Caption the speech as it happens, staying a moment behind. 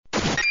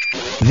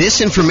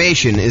This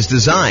information is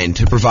designed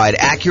to provide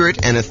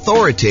accurate and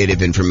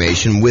authoritative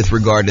information with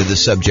regard to the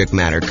subject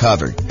matter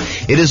covered.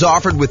 It is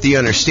offered with the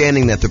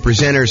understanding that the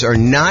presenters are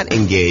not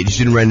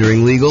engaged in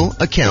rendering legal,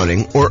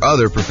 accounting, or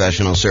other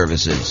professional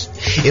services.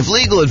 If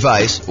legal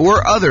advice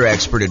or other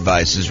expert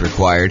advice is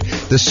required,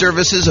 the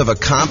services of a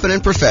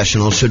competent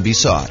professional should be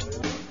sought.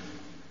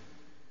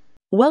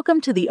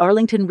 Welcome to the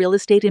Arlington Real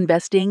Estate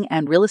Investing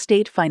and Real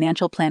Estate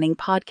Financial Planning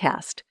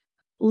Podcast.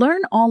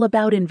 Learn all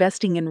about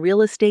investing in real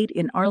estate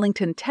in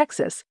Arlington,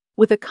 Texas,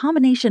 with a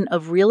combination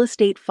of real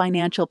estate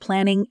financial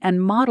planning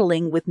and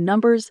modeling with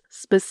numbers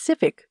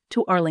specific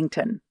to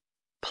Arlington.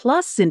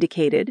 Plus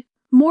syndicated,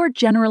 more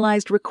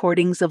generalized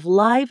recordings of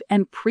live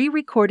and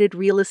pre-recorded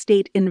real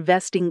estate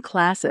investing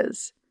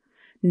classes.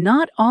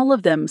 Not all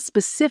of them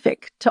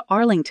specific to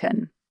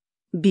Arlington.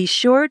 Be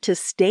sure to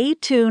stay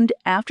tuned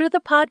after the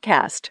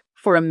podcast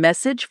for a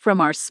message from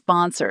our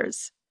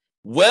sponsors.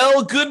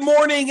 Well, good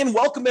morning and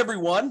welcome,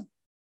 everyone.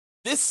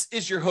 This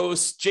is your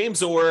host,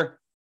 James Orr,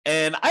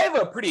 and I have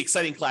a pretty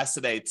exciting class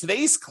today.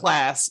 Today's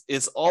class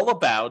is all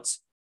about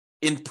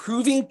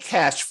improving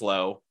cash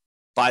flow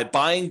by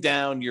buying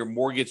down your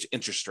mortgage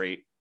interest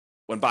rate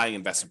when buying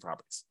investment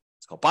properties.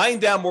 It's called Buying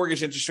Down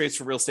Mortgage Interest Rates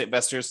for Real Estate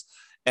Investors.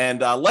 And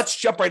let's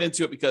jump right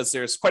into it because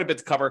there's quite a bit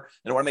to cover,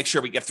 and I want to make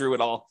sure we get through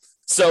it all.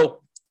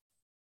 So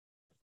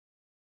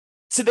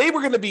today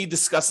we're going to be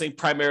discussing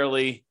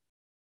primarily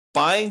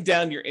buying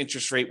down your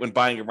interest rate when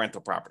buying a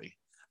rental property.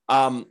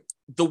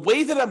 The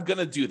way that I'm going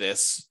to do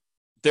this,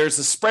 there's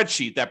a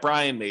spreadsheet that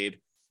Brian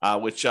made,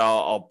 which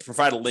I'll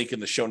provide a link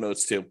in the show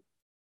notes to.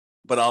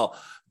 But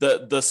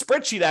the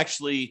spreadsheet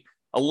actually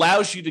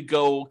allows you to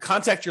go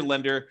contact your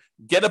lender,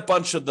 get a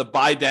bunch of the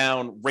buy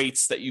down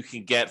rates that you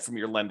can get from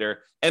your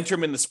lender, enter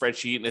them in the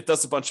spreadsheet, and it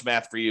does a bunch of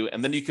math for you.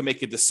 And then you can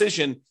make a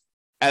decision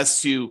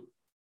as to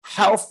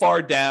how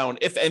far down,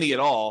 if any at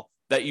all,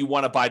 that you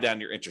want to buy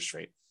down your interest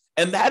rate.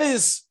 And that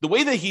is the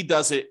way that he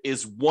does it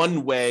is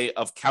one way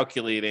of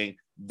calculating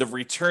the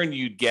return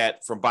you'd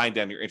get from buying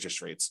down your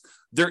interest rates.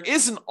 There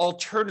is an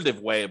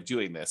alternative way of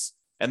doing this,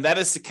 and that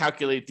is to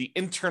calculate the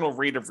internal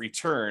rate of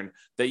return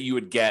that you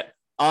would get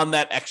on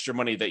that extra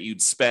money that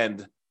you'd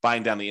spend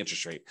buying down the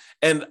interest rate.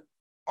 And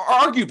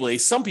arguably,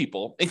 some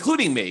people,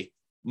 including me,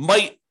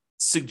 might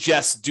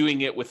suggest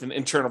doing it with an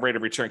internal rate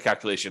of return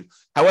calculation.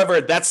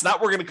 However, that's not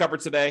what we're going to cover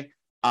today.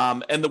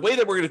 And the way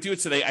that we're going to do it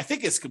today, I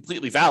think is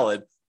completely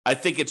valid. I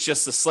think it's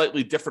just a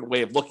slightly different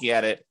way of looking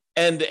at it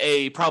and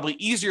a probably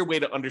easier way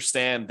to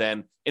understand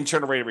than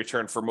internal rate of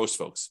return for most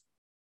folks.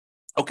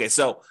 Okay,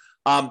 so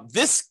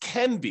this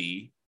can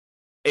be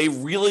a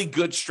really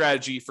good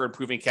strategy for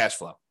improving cash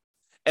flow.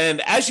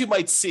 And as you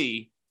might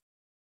see,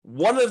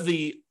 one of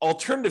the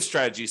alternative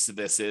strategies to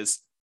this is,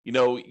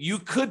 you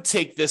could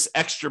take this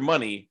extra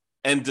money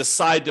and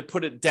decide to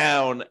put it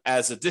down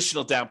as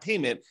additional down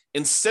payment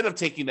instead of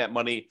taking that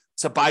money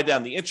to buy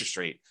down the interest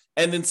rate.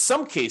 And in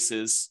some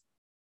cases,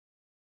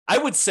 I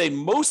would say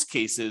most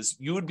cases,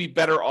 you would be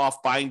better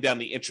off buying down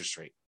the interest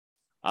rate.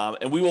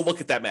 And we will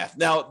look at that math.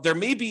 Now, there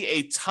may be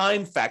a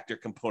time factor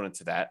component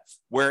to that,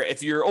 where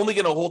if you're only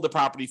going to hold the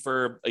property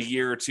for a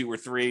year or two or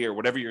three or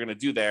whatever you're going to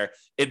do there,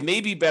 it may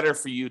be better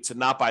for you to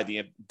not buy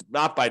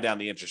down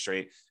the interest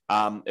rate.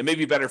 It may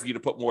be better for you to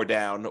put more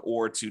down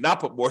or to not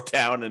put more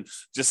down and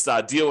just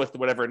deal with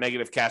whatever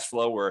negative cash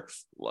flow or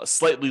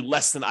slightly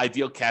less than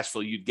ideal cash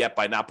flow you'd get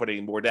by not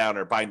putting more down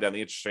or buying down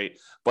the interest rate.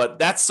 But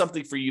that's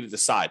something for you to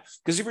decide.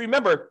 Because if you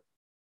remember,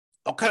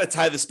 I'll kind of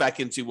tie this back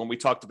into when we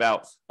talked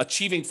about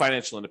achieving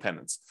financial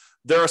independence.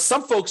 There are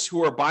some folks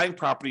who are buying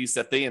properties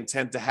that they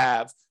intend to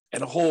have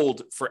and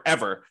hold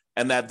forever,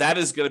 and that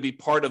is going to be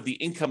part of the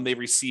income they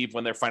receive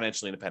when they're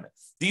financially independent.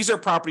 These are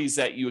properties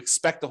that you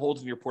expect to hold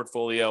in your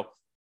portfolio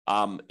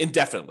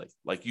indefinitely.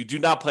 Like you do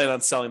not plan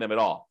on selling them at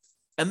all.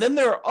 And then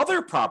there are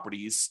other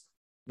properties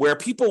where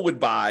people would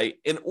buy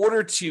in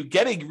order to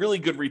get a really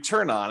good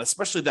return on,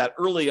 especially that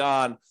early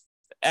on,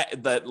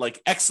 that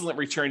like excellent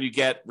return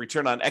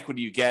on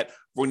equity you get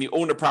when you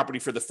own a property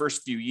for the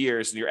first few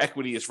years and your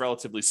equity is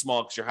relatively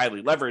small because you're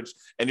highly leveraged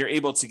and you're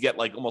able to get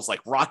like almost like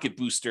rocket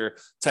booster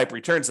type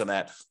returns on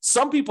that.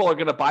 Some people are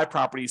going to buy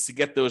properties to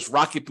get those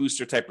rocket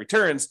booster type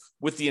returns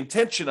with the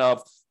intention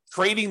of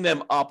trading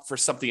them up for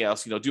something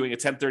else, doing a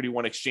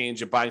 1031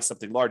 exchange and buying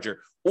something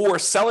larger, or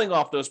selling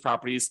off those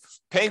properties,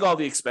 paying all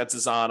the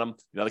expenses on them,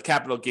 the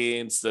capital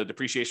gains, the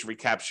depreciation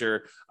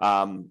recapture,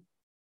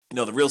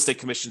 the real estate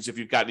commissions, if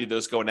you've got any of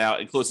those going out,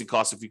 and closing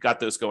costs, if you've got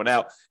those going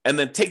out, and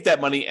then take that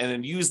money and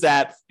then use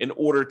that in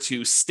order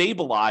to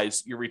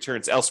stabilize your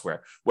returns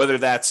elsewhere, whether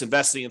that's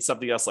investing in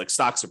something else like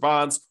stocks or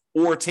bonds,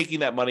 or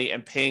taking that money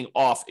and paying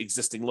off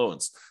existing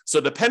loans.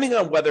 So depending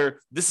on whether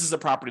this is a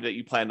property that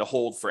you plan to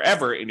hold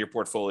forever in your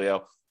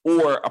portfolio,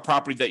 or a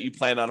property that you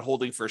plan on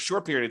holding for a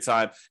short period of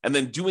time and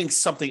then doing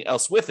something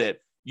else with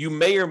it, you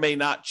may or may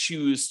not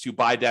choose to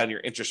buy down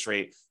your interest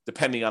rate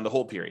depending on the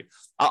hold period.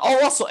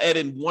 I'll also add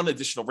in one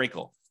additional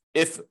wrinkle.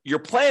 If your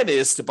plan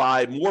is to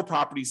buy more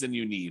properties than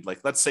you need, like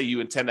let's say you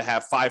intend to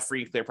have 5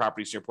 free and clear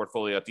properties in your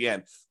portfolio at the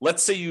end.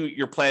 Let's say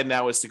your plan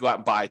now is to go out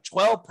and buy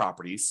 12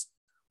 properties.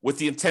 with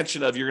the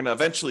intention of you're going to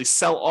eventually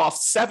sell off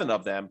 7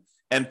 of them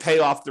and pay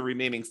off the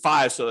remaining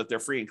 5 so that they're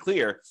free and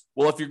clear.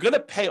 Well, if you're going to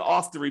pay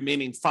off the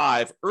remaining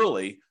 5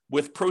 early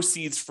with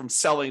proceeds from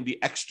selling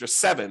the extra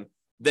 7,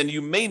 then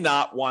you may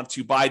not want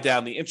to buy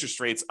down the interest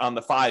rates on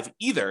the 5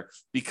 either,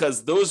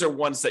 because those are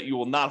ones that you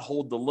will not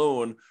hold the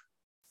loan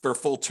for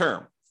full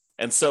term.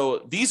 And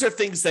so these are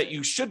things that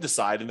you should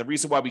decide. And the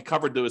reason why we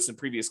covered those in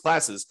previous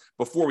classes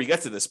before we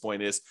get to this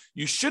point is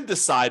you should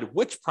decide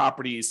which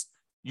properties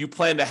you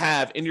plan to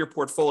have in your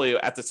portfolio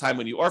at the time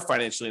when you are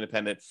financially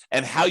independent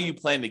and how you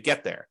plan to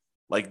get there.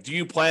 Like, do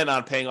you plan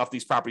on paying off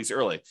these properties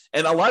early?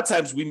 And a lot of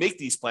times we make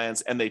these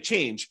plans and they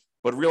change,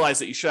 but realize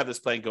that you should have this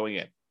plan going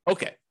in.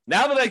 Okay,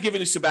 now that I've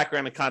given you some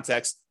background and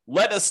context,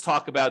 let us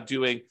talk about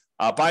doing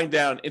buying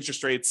down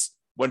interest rates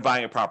when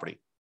buying a property.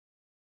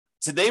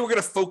 Today, we're going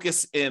to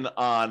focus in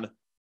on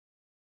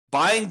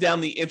buying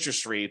down the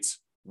interest rates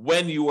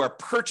when you are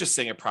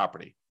purchasing a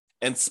property.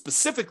 And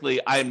specifically,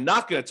 I am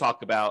not going to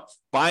talk about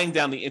buying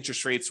down the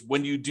interest rates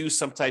when you do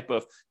some type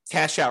of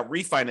cash out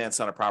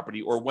refinance on a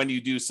property, or when you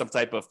do some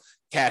type of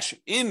cash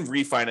in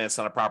refinance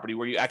on a property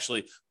where you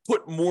actually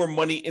put more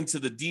money into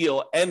the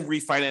deal and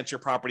refinance your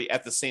property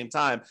at the same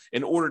time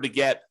in order to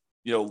get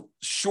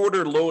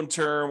shorter loan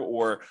term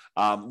or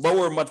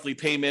lower monthly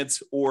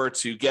payments, or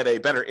to get a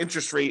better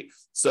interest rate.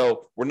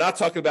 So we're not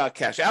talking about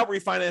cash out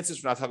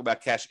refinances. We're not talking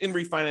about cash in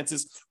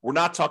refinances. We're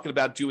not talking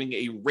about doing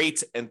a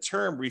rate and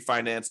term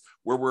refinance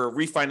where we're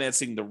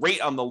refinancing the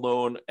rate on the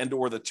loan and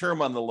or the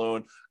term on the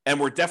loan. And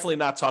we're definitely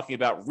not talking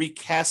about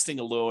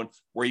recasting a loan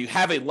where you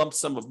have a lump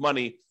sum of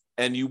money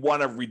and you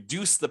want to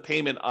reduce the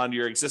payment on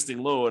your existing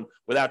loan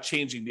without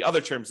changing the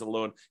other terms of the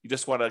loan. You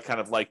just want to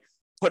kind of like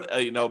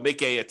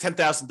make a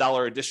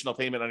 $10,000 additional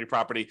payment on your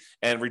property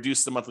and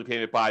reduce the monthly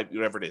payment by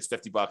whatever it is,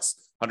 $50,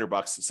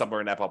 $100, somewhere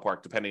in that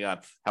ballpark, depending on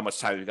how much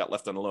time you've got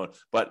left on the loan.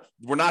 But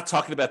we're not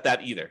talking about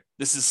that either.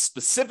 This is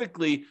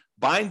specifically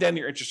buying down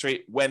your interest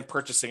rate when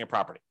purchasing a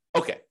property.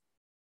 Okay.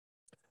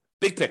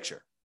 Big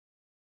picture.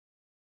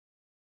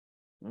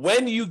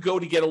 When you go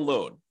to get a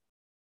loan,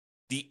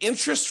 the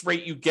interest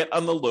rate you get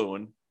on the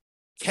loan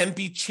can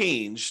be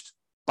changed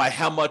by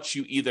how much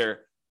you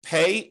either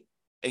pay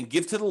and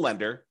give to the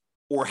lender,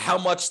 or how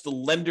much the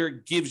lender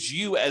gives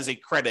you as a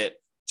credit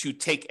to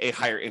take a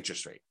higher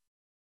interest rate.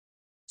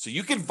 So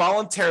you can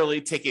voluntarily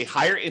take a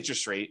higher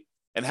interest rate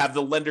and have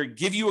the lender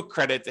give you a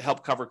credit to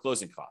help cover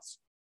closing costs.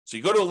 So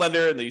you go to a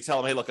lender and then you tell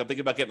them, hey, look, I'm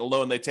thinking about getting a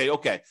loan. They tell you,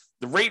 okay,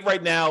 the rate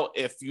right now,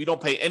 if you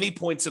don't pay any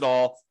points at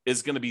all,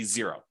 is going to be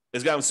 0.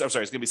 It's going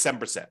to be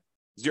 7%.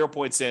 0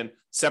 points in,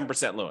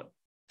 7% loan.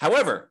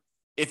 However,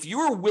 if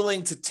you are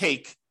willing to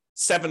take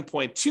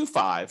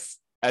 7.25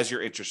 as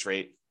your interest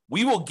rate,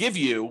 we will give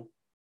you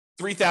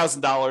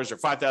 $3,000 or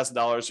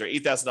 $5,000 or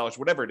 $8,000,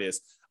 whatever it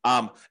is,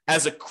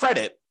 as a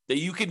credit that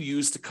you can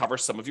use to cover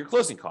some of your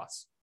closing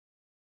costs.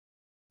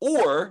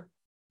 Or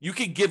you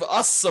can give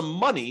us some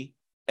money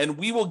and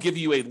we will give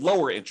you a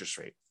lower interest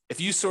rate.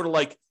 If you sort of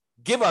like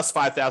give us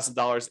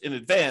 $5,000 in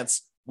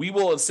advance, we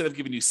will, instead of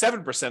giving you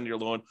 7% of your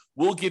loan,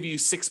 we'll give you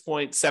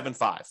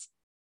 6.75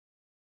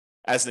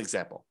 as an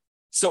example.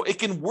 So it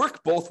can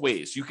work both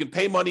ways. You can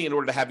pay money in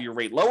order to have your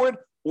rate lowered,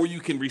 or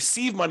you can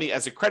receive money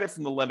as a credit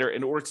from the lender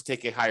in order to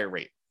take a higher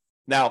rate.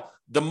 Now,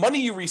 the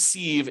money you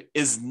receive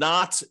is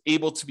not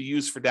able to be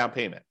used for down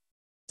payment.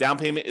 Down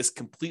payment is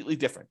completely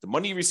different. The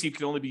money you receive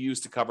can only be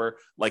used to cover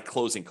like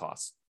closing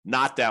costs,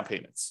 not down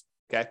payments.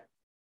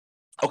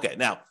 Okay,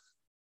 now,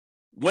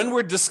 when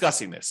we're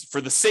discussing this,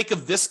 for the sake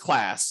of this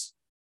class,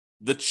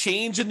 the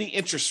change in the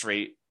interest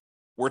rate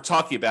we're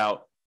talking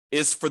about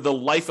is for the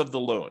life of the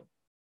loan.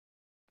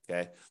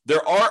 Okay.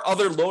 There are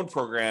other loan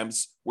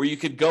programs where you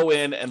could go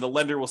in and the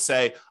lender will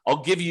say,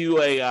 I'll give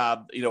you a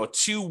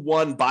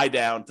 2-1 buy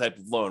down type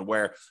of loan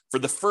where for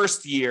the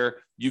first year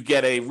you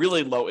get a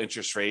really low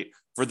interest rate.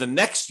 For the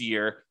next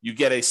year, you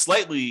get a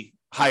slightly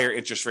higher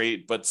interest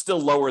rate, but still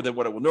lower than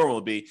what it would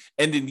normally be.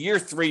 And in year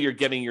 3, you're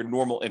getting your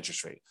normal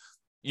interest rate.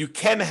 You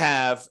can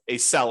have a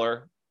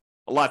seller,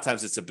 a lot of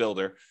times it's a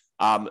builder,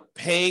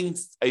 paying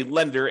a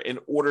lender in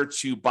order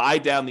to buy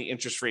down the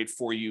interest rate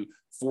for you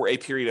for a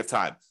period of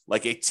time,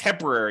 like a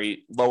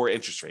temporary lower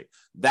interest rate.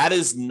 That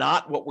is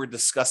not what we're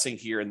discussing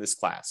here in this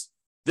class.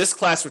 This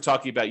class, we're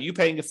talking about you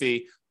paying a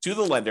fee to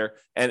the lender,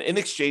 and in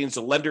exchange,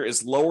 the lender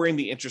is lowering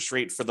the interest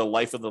rate for the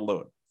life of the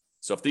loan.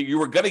 So if you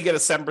were going to get a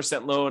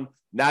 7% loan,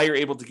 now you're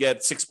able to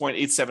get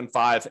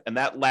 6.875, and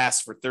that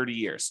lasts for 30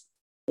 years.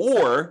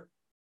 Or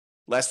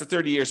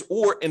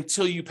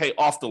until you pay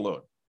off the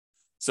loan.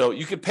 So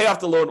you can pay off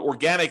the loan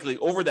organically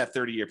over that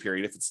 30-year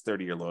period if it's a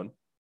 30-year loan.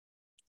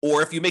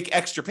 Or if you make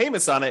extra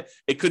payments on it,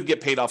 it could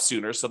get paid off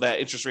sooner. So that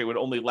interest rate would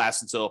only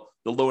last until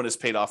the loan is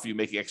paid off, you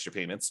making extra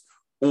payments.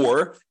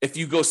 Or if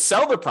you go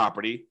sell the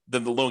property,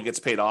 then the loan gets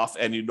paid off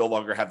and you no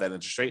longer have that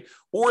interest rate.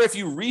 Or if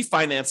you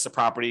refinance the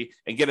property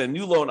and get a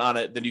new loan on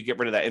it, then you get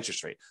rid of that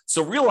interest rate.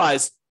 So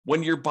realize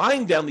when you're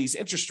buying down these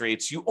interest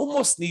rates, you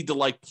almost need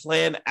to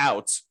plan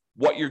out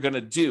what you're going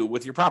to do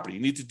with your property.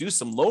 You need to do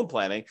some loan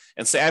planning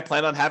and say, I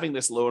plan on having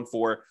this loan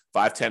for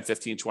 5, 10,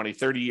 15, 20,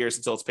 30 years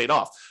until it's paid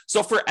off.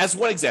 So as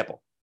one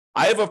example,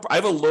 I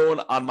have a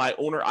loan on my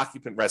owner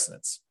occupant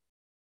residence,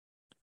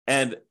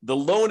 and the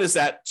loan is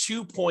at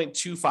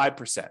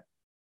 2.25%.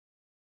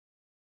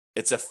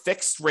 It's a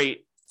fixed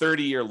rate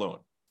 30-year loan.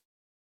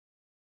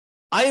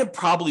 I am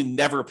probably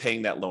never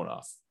paying that loan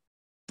off.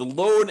 The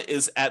loan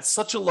is at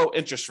such a low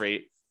interest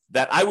rate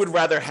that I would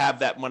rather have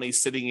that money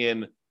sitting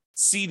in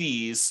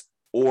CDs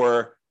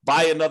or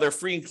buy another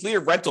free and clear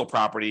rental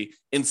property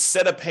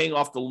instead of paying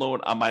off the loan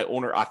on my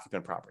owner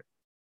occupant property.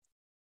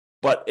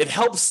 But it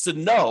helps to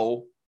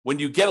know when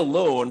you get a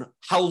loan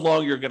how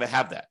long you're going to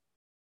have that.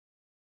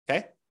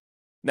 Okay.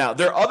 Now,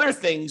 there are other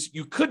things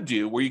you could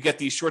do where you get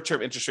these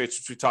short-term interest rates,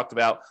 which we talked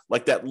about,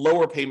 like that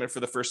lower payment for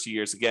the first 2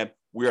 years. Again,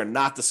 we are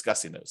not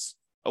discussing those.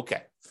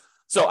 Okay.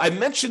 So I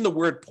mentioned the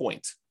word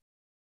point.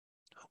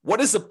 What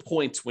is a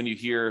point when you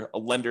hear a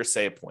lender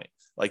say a point?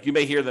 Like you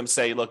may hear them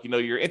say, look,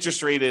 your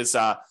interest rate is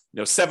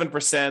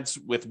 7%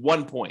 with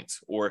 1 point,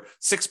 or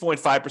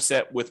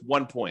 6.5% with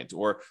 1 point,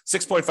 or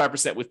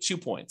 6.5% with 2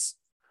 points.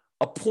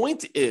 A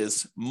point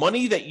is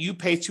money that you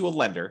pay to a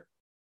lender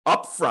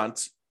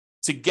upfront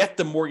to get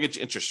the mortgage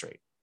interest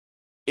rate.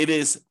 It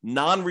is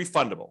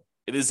non-refundable.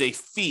 It is a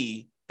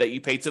fee that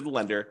you pay to the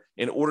lender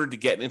in order to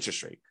get an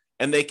interest rate.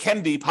 And they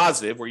can be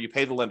positive where you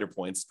pay the lender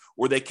points,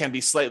 or they can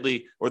be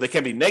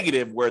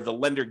negative where the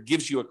lender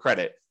gives you a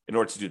credit in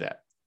order to do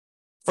that.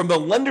 From the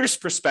lender's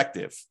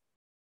perspective,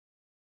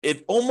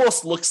 it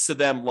almost looks to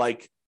them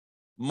like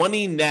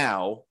money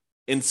now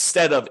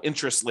instead of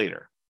interest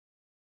later.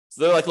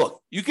 So they're like, look,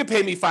 you can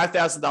pay me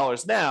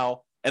 $5,000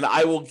 now, and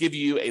I will give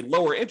you a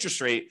lower interest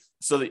rate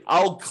so that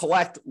I'll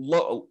collect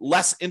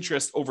less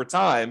interest over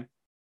time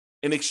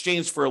in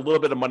exchange for a little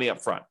bit of money up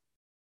front.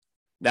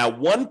 Now,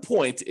 1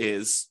 point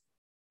is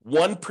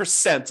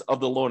 1% of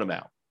the loan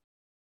amount.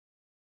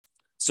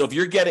 So if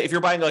you're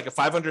buying like a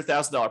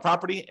 $500,000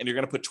 property and you're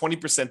going to put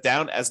 20%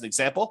 down as an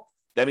example,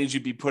 that means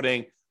you'd be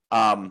putting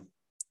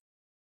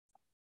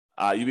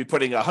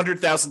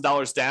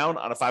 $100,000 down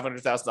on a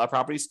 $500,000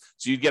 property.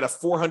 So you'd get a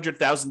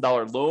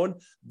 $400,000 loan.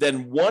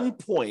 Then 1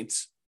 point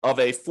of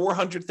a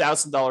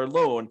 $400,000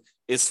 loan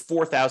is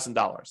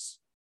 $4,000.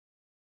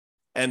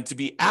 And to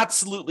be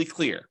absolutely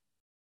clear,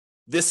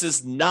 this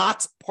is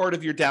not part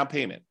of your down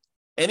payment.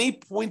 Any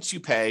points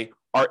you pay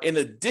are in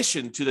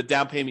addition to the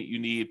down payment you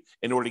need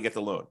in order to get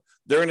the loan.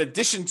 They're in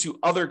addition to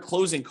other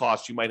closing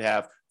costs you might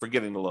have for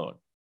getting the loan.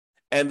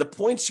 And the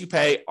points you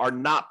pay are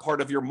not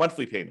part of your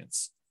monthly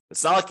payments.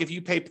 It's not like if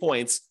you pay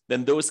points,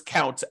 then those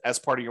count as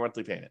part of your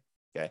monthly payment.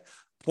 Okay.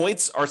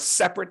 Points are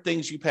separate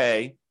things you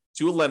pay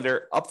to a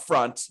lender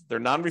upfront. They're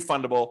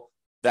non-refundable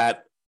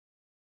that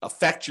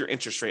affect your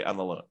interest rate on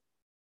the loan.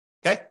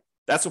 Okay.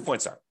 That's what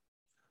points are.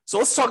 So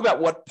let's talk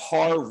about what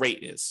par rate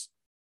is.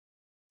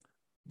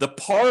 The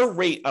par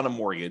rate on a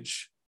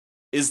mortgage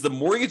is the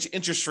mortgage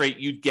interest rate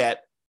you'd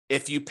get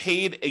if you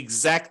paid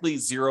exactly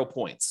 0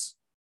 points.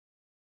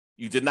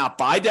 You did not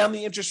buy down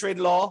the interest rate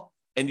at all,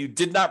 and you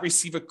did not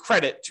receive a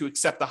credit to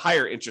accept a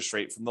higher interest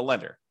rate from the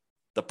lender.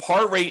 The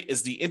par rate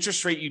is the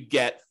interest rate you'd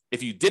get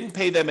if you didn't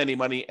pay them any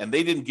money and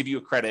they didn't give you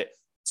a credit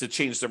to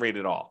change the rate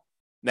at all.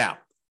 Now,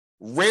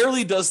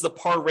 rarely does the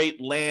par rate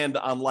land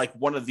on like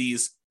one of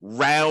these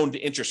round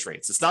interest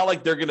rates. It's not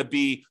like they're going to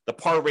be the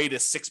par rate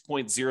is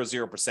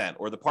 6.00%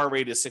 or the par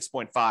rate is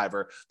 6.5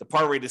 or the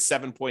par rate is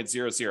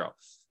 7.00.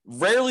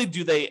 Rarely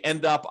do they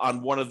end up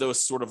on one of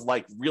those sort of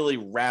like really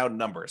round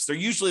numbers. They're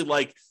usually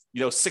like,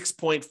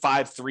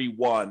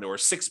 6.531 or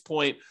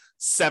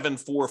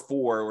 6.744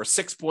 or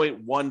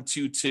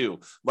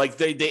 6.122. Like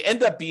they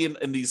end up being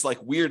in these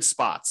like weird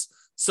spots.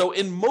 So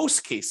in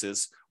most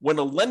cases, when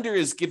a lender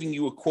is giving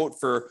you a quote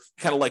for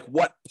kind of like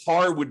what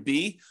par would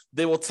be,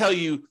 they will tell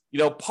you,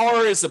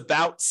 par is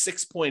about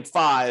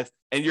 6.5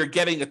 and you're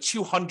getting a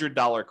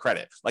 $200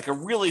 credit, like a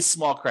really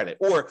small credit.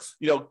 Or,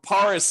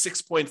 par is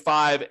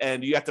 6.5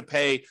 and you have to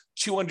pay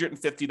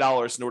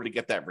 $250 in order to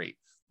get that rate.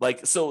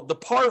 Like, so the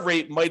par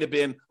rate might have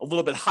been a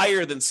little bit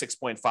higher than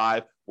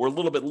 6.5 or a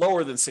little bit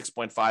lower than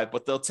 6.5,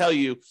 but they'll tell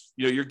you,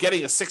 you're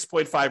getting a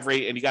 6.5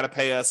 rate and you got to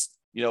pay us,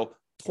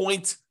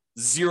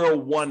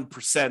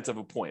 0.01% of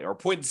a point or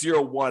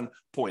 0.01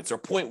 points or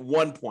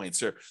 0.1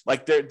 points, or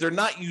like they're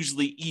not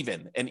usually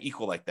even and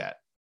equal like that.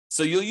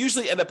 So you'll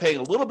usually end up paying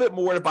a little bit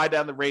more to buy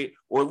down the rate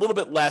or a little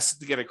bit less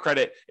to get a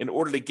credit in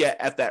order to get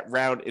at that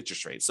round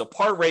interest rate. So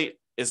par rate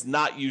is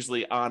not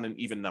usually on an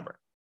even number.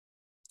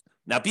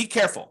 Now be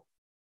careful.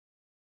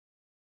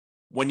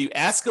 When you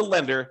ask a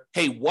lender,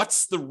 hey,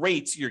 what's the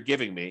rate you're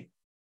giving me?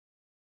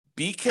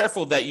 Be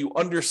careful that you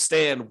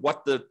understand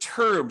what the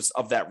terms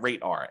of that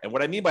rate are. And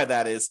what I mean by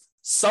that is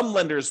some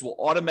lenders will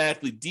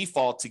automatically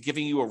default to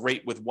giving you a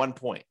rate with 1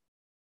 point.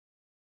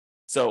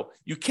 So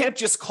you can't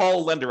just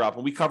call a lender up,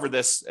 and we cover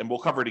this, and we'll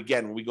cover it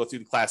again when we go through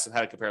the class on how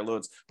to compare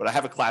loans, but I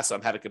have a class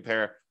on how to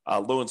compare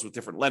loans with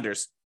different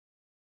lenders.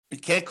 You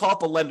can't call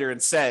up a lender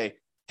and say,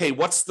 hey,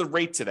 what's the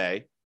rate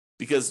today?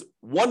 Because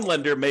one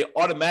lender may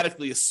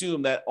automatically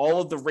assume that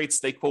all of the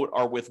rates they quote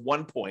are with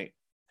 1 point,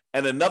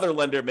 and another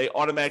lender may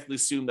automatically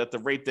assume that the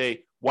rate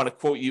they want to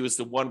quote you is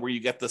the one where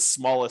you get the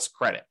smallest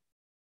credit.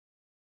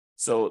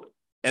 So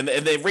And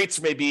the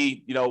rates may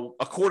be,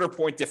 a quarter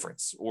point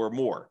difference or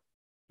more,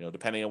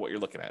 depending on what you're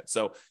looking at.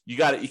 So you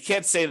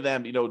can't say to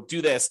them,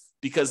 do this,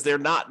 because they're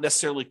not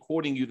necessarily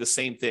quoting you the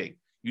same thing.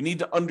 You need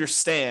to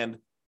understand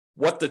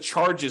what the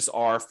charges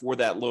are for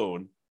that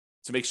loan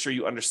to make sure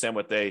you understand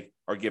what they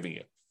are giving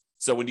you.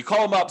 So when you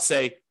call them up,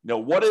 say,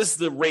 what is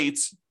the rate?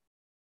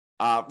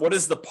 What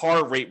is the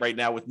par rate right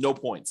now with no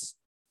points?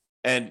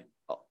 And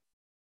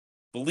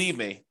believe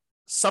me,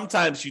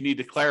 sometimes you need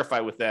to clarify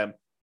with them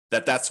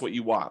that that's what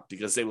you want,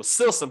 because they will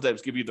still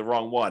sometimes give you the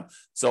wrong one.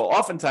 So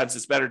oftentimes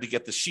it's better to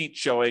get the sheet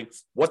showing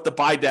what the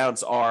buy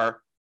downs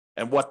are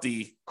and what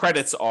the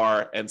credits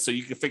are. And so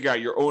you can figure out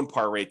your own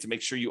par rate to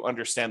make sure you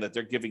understand that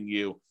they're giving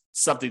you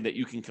something that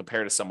you can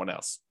compare to someone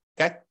else.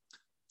 Okay.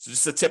 So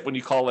just a tip when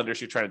you call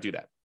lenders, you're trying to do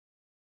that.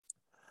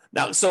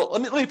 Now, so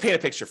let me paint a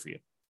picture for you.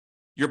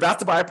 You're about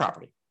to buy a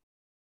property.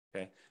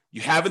 Okay.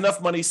 You have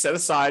enough money set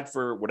aside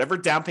for whatever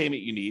down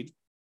payment you need.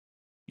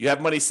 You have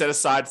money set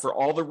aside for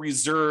all the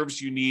reserves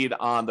you need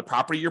on the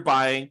property you're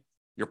buying,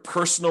 your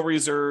personal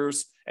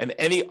reserves, and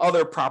any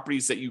other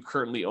properties that you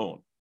currently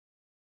own.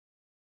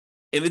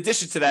 In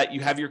addition to that,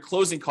 you have your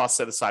closing costs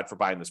set aside for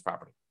buying this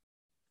property.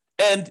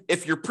 And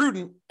if you're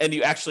prudent and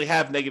you actually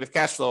have negative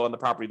cash flow on the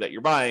property that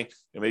you're buying,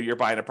 and maybe you're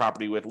buying a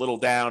property with little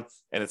down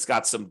and it's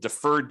got some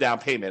deferred down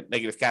payment,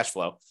 negative cash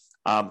flow,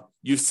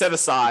 you've set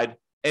aside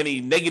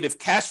any negative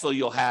cash flow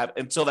you'll have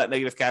until that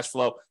negative cash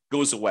flow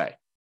goes away.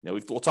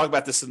 We'll talk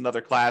about this in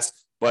another class,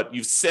 but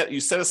you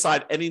set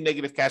aside any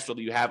negative cash flow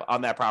that you have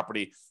on that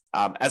property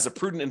as a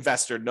prudent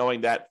investor,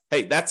 knowing that,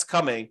 hey, that's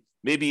coming.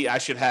 Maybe I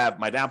should have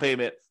my down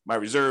payment, my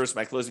reserves,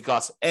 my closing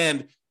costs,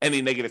 and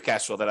any negative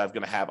cash flow that I'm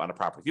going to have on a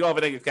property. If you don't have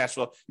a negative cash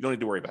flow, you don't need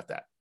to worry about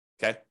that.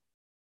 Okay.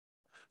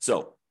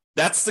 So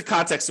that's the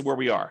context of where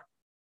we are.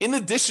 In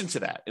addition to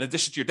that, in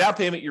addition to your down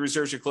payment, your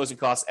reserves, your closing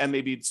costs, and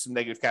maybe some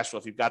negative cash flow,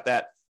 if you've got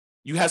that,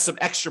 you have some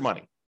extra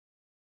money.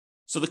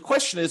 So the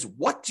question is,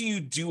 what do you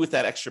do with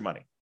that extra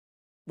money?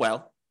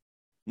 Well,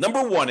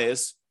 number one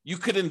is you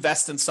could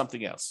invest in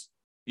something else.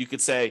 You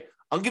could say,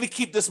 I'm going to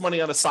keep this money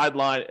on the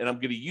sideline and I'm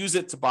going to use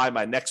it to buy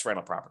my next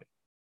rental property,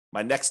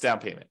 my next down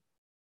payment,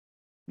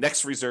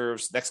 next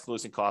reserves, next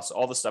closing costs,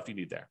 all the stuff you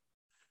need there.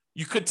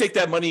 You could take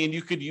that money and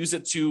you could use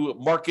it to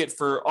market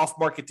for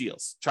off-market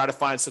deals. Try to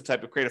find some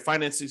type of creative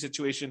financing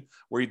situation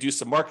where you do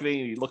some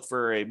marketing and you look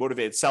for a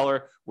motivated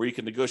seller where you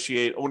can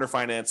negotiate owner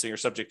financing or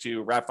subject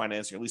to wrap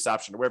financing or lease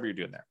option or whatever you're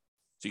doing there.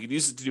 So you can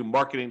use it to do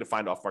marketing to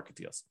find off-market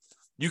deals.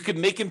 You can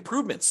make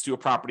improvements to a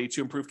property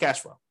to improve cash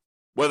flow,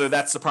 whether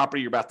that's the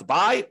property you're about to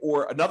buy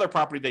or another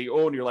property that you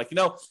own. You're like,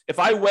 if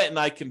I went and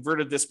I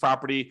converted this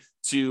property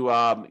to,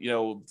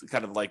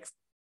 kind of like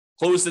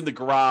closed in the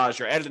garage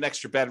or added an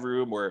extra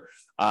bedroom or,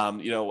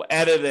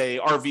 added a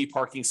RV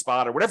parking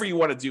spot or whatever you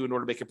want to do in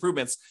order to make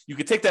improvements, you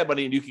could take that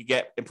money and you could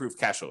get improved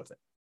cash flow with it.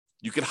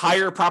 You could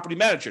hire a property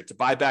manager to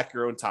buy back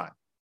your own time.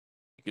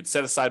 You could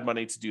set aside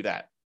money to do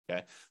that.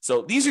 Okay.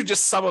 So these are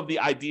just some of the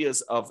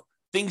ideas of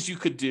things you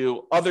could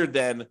do other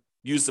than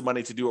use the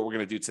money to do what we're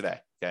going to do today.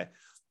 Okay.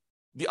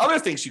 The other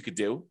things you could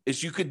do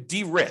is you could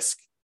de-risk.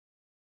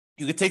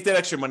 You could take that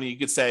extra money. You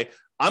could say,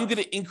 I'm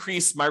going to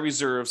increase my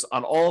reserves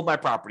on all of my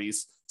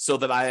properties so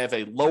that I have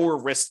a lower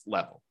risk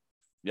level.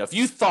 If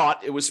you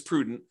thought it was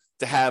prudent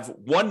to have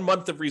 1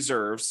 month of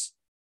reserves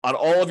on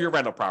all of your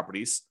rental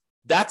properties,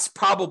 that's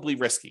probably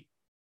risky.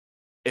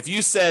 If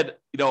you said,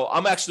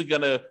 I'm actually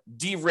going to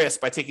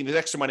de-risk by taking the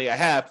extra money I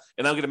have,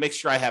 and I'm going to make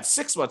sure I have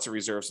 6 months of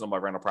reserves on my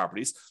rental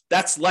properties,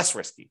 that's less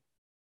risky.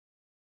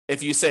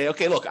 If you say,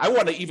 okay, look, I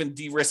want to even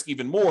de-risk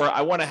even more.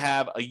 I want to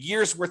have a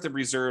year's worth of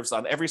reserves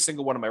on every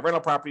single one of my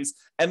rental properties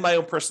and my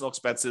own personal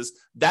expenses.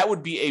 That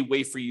would be a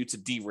way for you to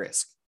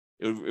de-risk.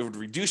 It would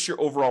reduce your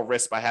overall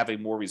risk by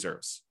having more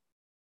reserves.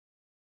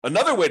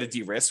 Another way to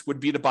de-risk would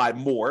be to buy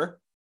more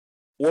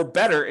or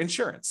better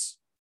insurance.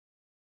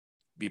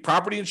 Be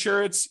property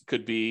insurance,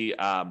 could be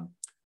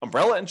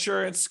umbrella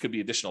insurance, could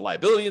be additional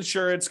liability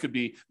insurance, could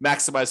be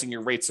maximizing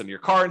your rates on your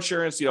car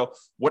insurance,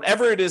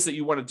 whatever it is that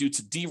you want to do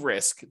to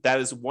de-risk,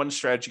 that is one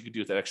strategy you could do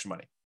with that extra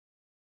money.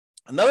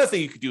 Another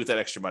thing you could do with that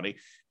extra money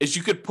is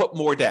you could put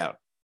more down.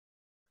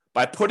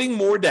 By putting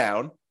more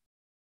down,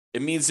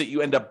 it means that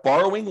you end up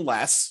borrowing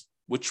less,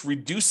 which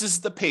reduces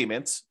the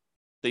payment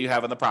that you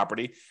have on the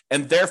property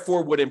and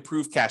therefore would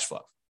improve cash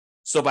flow.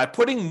 So by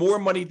putting more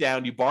money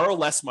down, you borrow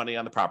less money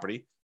on the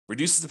property,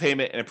 reduces the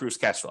payment and improves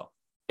cash flow.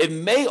 It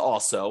may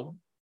also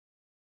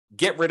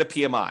get rid of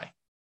PMI.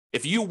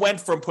 If you went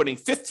from putting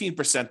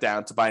 15%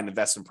 down to buy an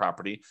investment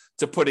property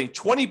to putting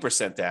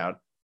 20% down,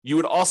 you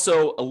would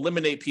also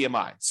eliminate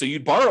PMI. So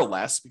you'd borrow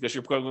less because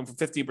you're going from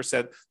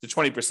 15% to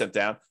 20%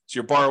 down. So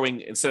you're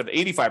borrowing, instead of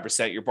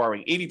 85%, you're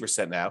borrowing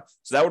 80% now.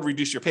 So that would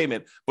reduce your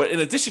payment. But in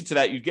addition to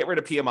that, you get rid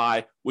of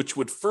PMI, which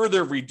would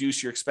further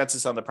reduce your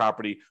expenses on the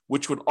property,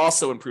 which would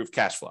also improve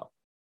cash flow.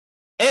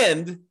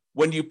 And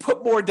when you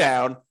put more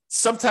down,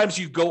 sometimes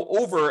you go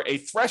over a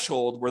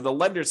threshold where the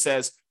lender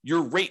says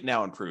your rate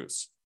now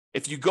improves.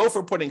 If you go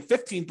from putting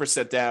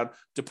 15% down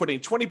to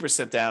putting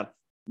 20% down,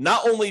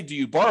 not only do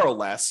you borrow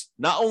less,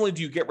 not only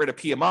do you get rid of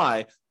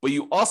PMI, but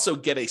you also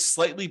get a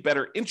slightly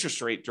better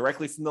interest rate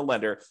directly from the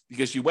lender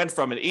because you went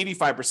from an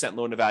 85%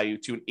 loan to value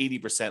to an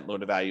 80%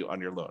 loan to value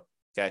on your loan.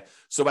 Okay.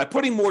 So by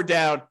putting more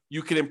down,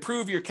 you can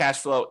improve your cash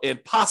flow in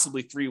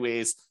possibly 3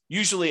 ways,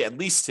 usually at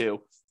least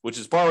 2, which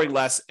is borrowing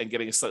less and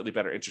getting a slightly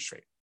better interest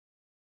rate.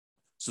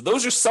 So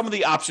those are some of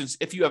the options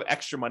if you have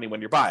extra money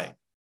when you're buying.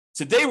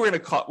 Today, we're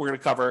going to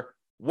cover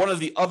one of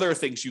the other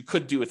things you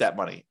could do with that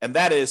money, and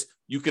that is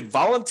you could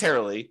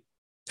voluntarily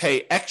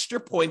pay extra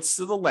points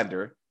to the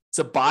lender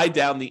to buy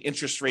down the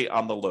interest rate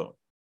on the loan.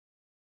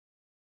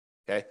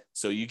 Okay,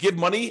 so you give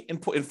money in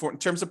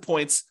terms of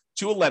points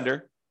to a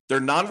lender. They're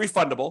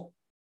non-refundable.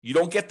 You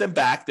don't get them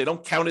back. They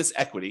don't count as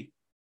equity,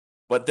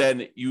 but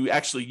then you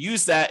actually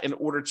use that in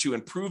order to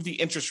improve the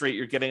interest rate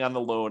you're getting on the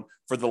loan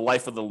for the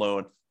life of the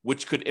loan,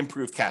 which could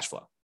improve cash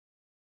flow.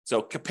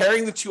 So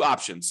comparing the two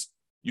options,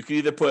 you can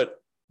either put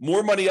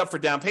more money up for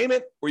down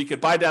payment or you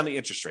could buy down the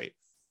interest rate.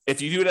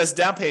 If you do it as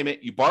down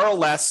payment, you borrow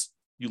less,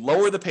 you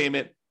lower the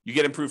payment, you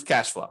get improved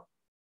cash flow.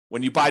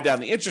 When you buy down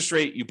the interest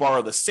rate, you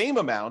borrow the same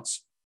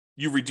amounts,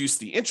 you reduce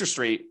the interest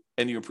rate,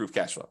 and you improve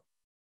cash flow.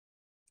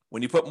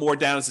 When you put more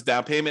down as a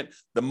down payment,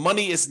 the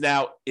money is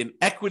now in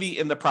equity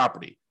in the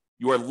property.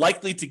 You are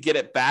likely to get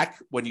it back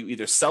when you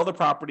either sell the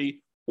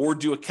property or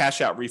do a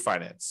cash out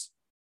refinance.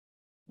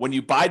 When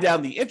you buy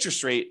down the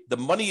interest rate, the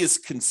money is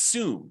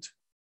consumed.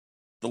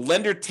 The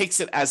lender takes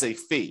it as a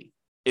fee.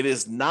 It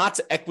is not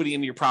equity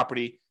in your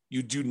property.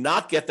 You do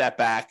not get that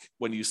back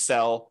when you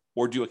sell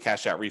or do a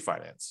cash out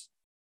refinance.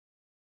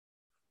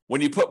 When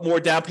you put more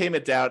down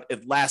payment down,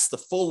 it lasts the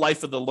full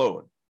life of the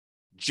loan,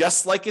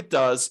 just like it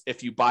does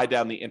if you buy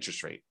down the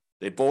interest rate.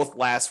 They both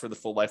last for the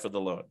full life of the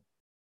loan.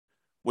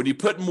 When you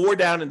put more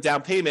down in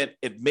down payment,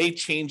 it may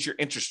change your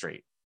interest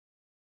rate.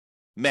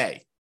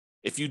 May.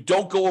 If you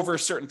don't go over a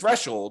certain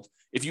threshold,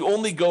 if you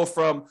only go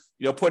from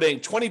putting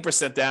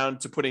 20% down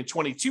to putting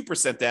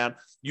 22% down,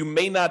 you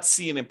may not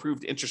see an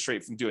improved interest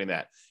rate from doing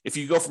that. If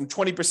you go from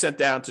 20%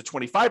 down to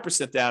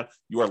 25% down,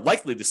 you are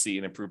likely to see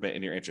an improvement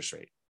in your interest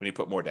rate when you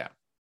put more down.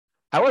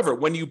 However,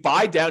 when you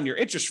buy down your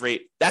interest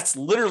rate, that's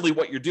literally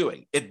what you're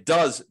doing. It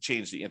does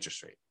change the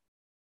interest rate.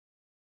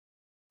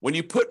 When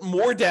you put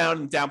more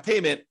down in down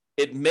payment,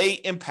 it may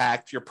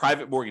impact your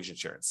private mortgage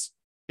insurance.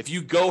 If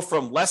you go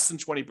from less than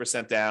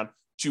 20% down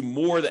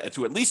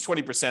to at least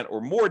 20% or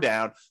more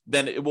down,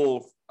 then it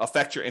will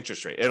affect your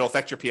interest rate. It'll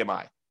affect your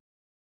PMI.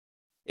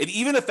 It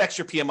even affects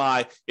your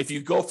PMI if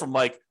you go from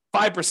like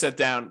 5%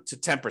 down to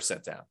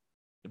 10% down.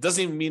 It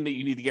doesn't even mean that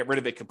you need to get rid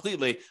of it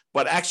completely,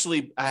 but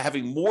actually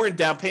having more in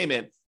down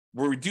payment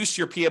will reduce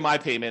your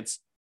PMI payments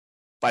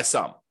by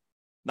some,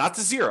 not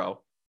to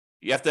zero.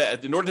 You have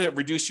to, in order to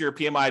reduce your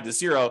PMI to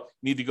zero,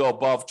 you need to go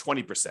above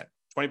 20%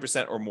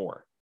 or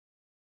more.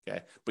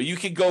 Okay, but you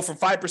can go from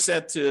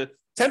 5% to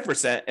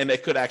 10%, and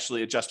it could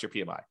actually adjust your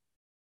PMI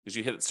because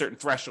you hit certain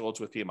thresholds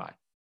with PMI.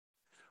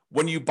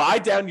 When you buy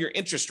down your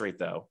interest rate,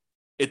 though,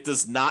 it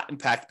does not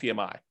impact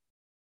PMI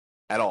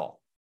at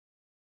all.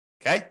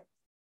 Okay,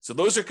 so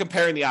those are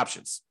comparing the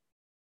options.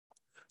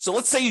 So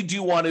let's say you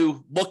do want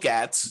to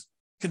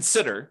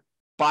consider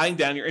buying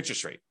down your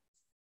interest rate.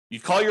 You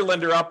call your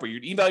lender up or you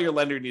email your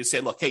lender and you say,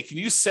 look, hey, can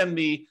you send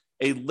me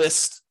a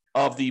list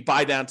of the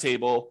buy down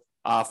table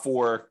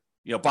for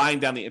buying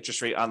down the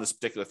interest rate on this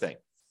particular thing?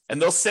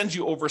 And they'll send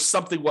you over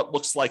something what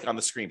looks like on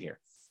the screen here,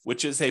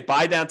 which is a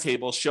buy down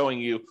table showing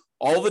you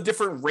all the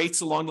different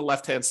rates along the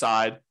left-hand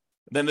side.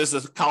 Then there's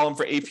a column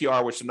for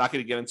APR, which I'm not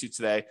going to get into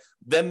today.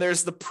 Then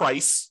there's the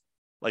price,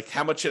 like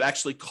how much it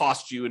actually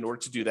cost you in order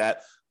to do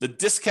that. The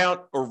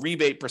discount or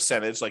rebate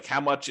percentage, like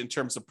how much in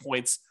terms of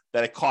points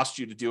that it costs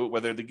you to do it,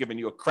 whether they're giving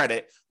you a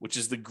credit, which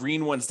is the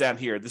green ones down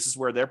here. This is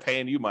where they're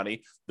paying you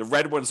money. The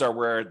red ones are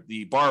where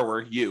the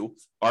borrower, you,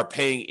 are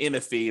paying in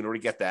a fee in order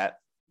to get that.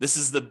 This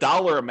is the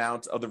dollar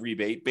amount of the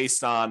rebate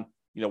based on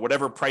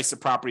whatever price of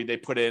property they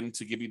put in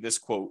to give you this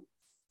quote,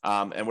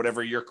 and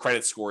whatever your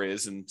credit score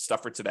is and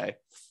stuff for today.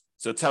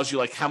 So it tells you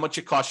like how much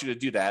it costs you to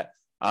do that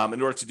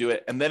in order to do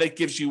it. And then it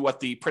gives you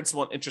what the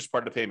principal and interest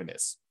part of the payment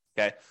is.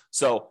 Okay.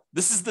 So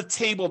this is the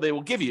table they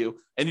will give you.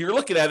 And you're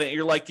looking at it and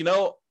you're like,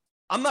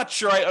 I'm not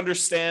sure I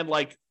understand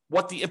like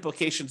what the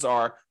implications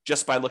are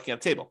just by looking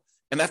at the table.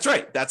 And that's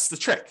right. That's the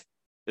trick,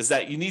 is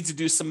that you need to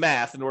do some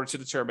math in order to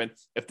determine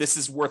if this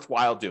is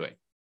worthwhile doing.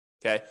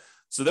 Okay.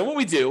 So then what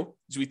we do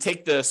is we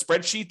take the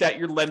spreadsheet that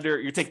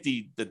you take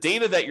the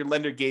data that your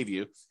lender gave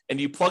you,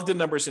 and you plug the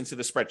numbers into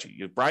the spreadsheet.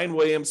 You have Brian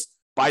Williams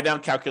buy down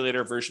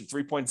calculator version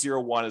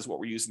 3.01 is what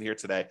we're using here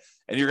today.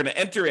 And you're going to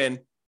enter in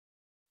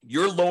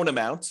your loan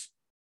amount,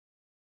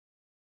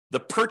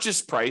 the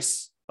purchase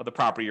price of the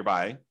property you're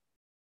buying,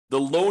 the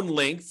loan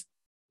length,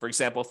 for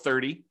example,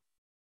 30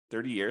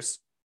 years,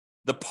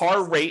 the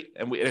par rate.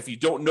 And if you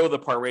don't know the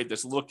par rate,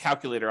 there's a little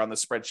calculator on the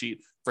spreadsheet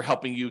for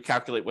helping you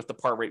calculate what the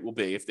par rate will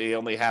be. If they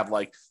only have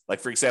like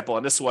for example,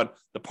 on this one,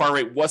 the par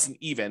rate wasn't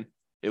even.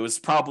 It was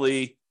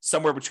probably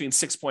somewhere between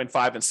 6.5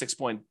 and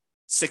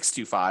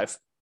 6.625.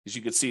 As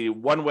you can see,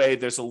 one way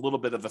there's a little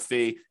bit of a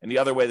fee, and the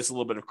other way there's a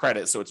little bit of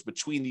credit. So it's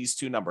between these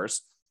two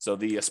numbers. So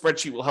the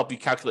spreadsheet will help you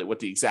calculate what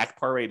the exact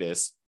par rate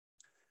is.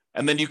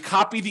 And then you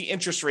copy the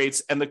interest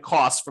rates and the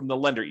costs from the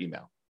lender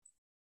email.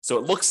 So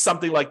it looks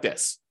something like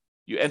this.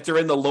 You enter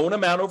in the loan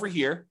amount over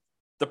here,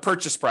 the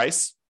purchase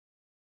price,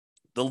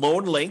 the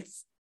loan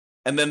length,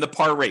 and then the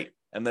par rate.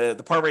 And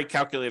the par rate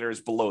calculator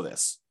is below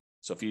this.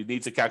 So if you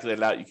need to calculate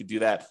it out, you can do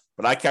that.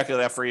 But I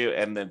calculate that for you,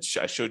 and then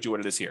I showed you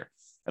what it is here.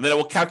 And then it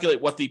will calculate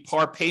what the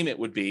par payment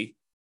would be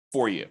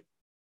for you.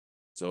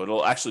 So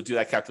it'll actually do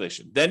that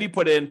calculation. Then you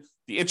put in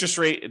the interest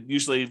rate. It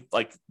usually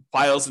like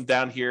files them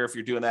down here if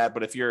you're doing that.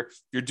 But if you're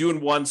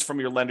doing ones from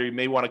your lender, you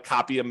may want to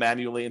copy them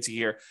manually into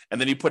here. And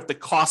then you put the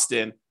cost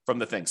in from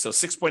the thing. So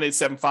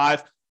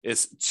 6.875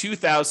 is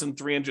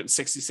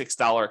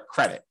 $2,366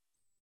 credit.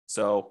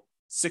 So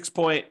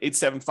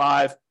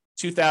 6.875,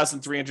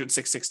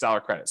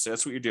 $2,366 credit. So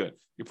that's what you're doing.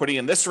 You're putting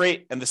in this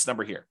rate and this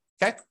number here.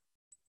 Okay.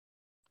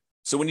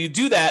 So when you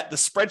do that, the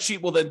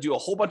spreadsheet will then do a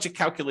whole bunch of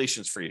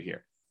calculations for you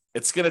here.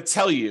 It's going to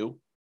tell you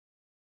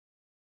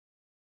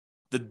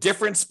the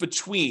difference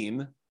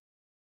between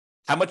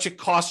how much it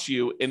costs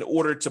you in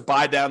order to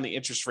buy down the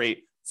interest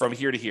rate from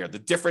here to here, the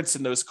difference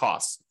in those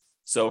costs.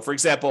 So for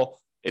example,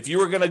 if you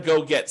were going to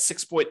go get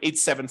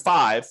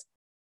 6.875,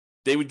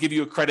 they would give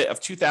you a credit of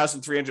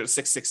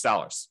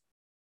 $2,366.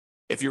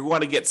 If you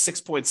want to get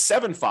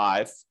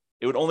 6.75,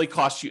 it would only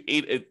cost you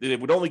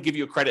it would only give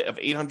you a credit of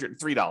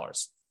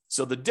 $803.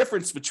 So the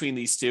difference between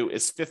these two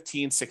is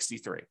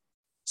 $1,563.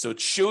 So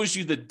it shows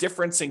you the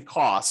difference in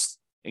cost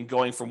in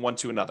going from one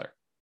to another.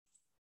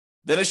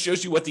 Then it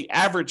shows you what the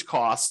average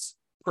cost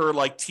per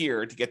like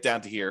tier to get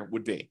down to here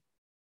would be.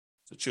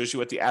 So it shows you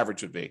what the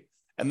average would be.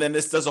 And then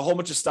this does a whole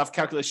bunch of stuff,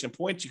 calculation of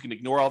points. You can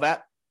ignore all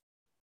that.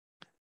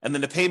 And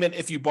then the payment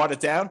if you bought it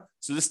down.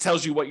 So this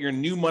tells you what your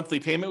new monthly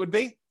payment would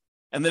be.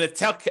 And then it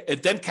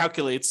then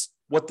calculates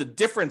what the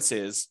difference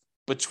is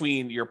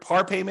between your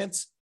par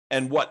payments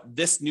and what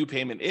this new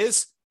payment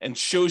is, and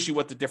shows you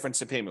what the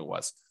difference in payment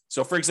was.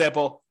 So for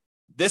example,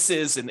 this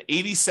is an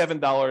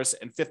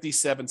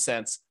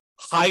 $87.57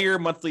 higher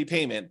monthly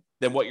payment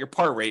than what your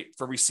par rate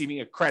for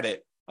receiving a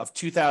credit of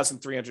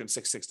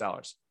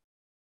 $2,366.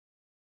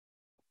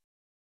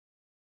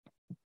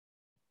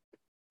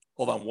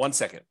 Hold on one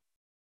second.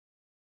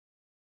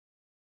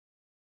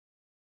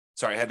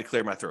 Sorry, I had to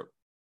clear my throat.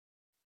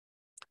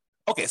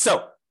 Okay,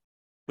 so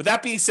with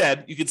that being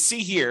said, you can see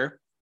here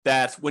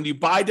that when you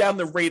buy down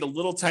the rate a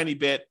little tiny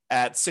bit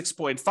at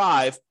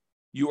 6.5,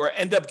 you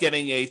end up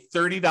getting a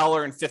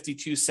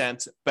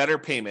 $30.52 better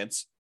payment,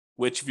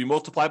 which if you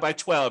multiply by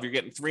 12, you're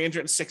getting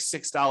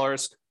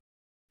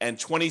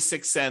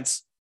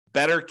 $366.26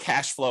 better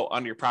cash flow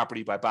on your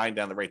property by buying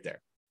down the rate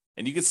there.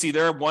 And you can see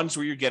there are ones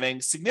where you're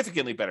getting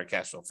significantly better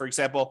cash flow. For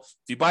example,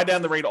 if you buy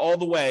down the rate all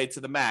the way to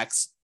the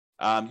max,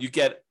 you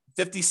get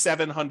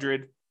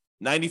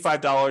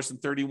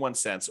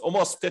 $5,795.31,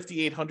 almost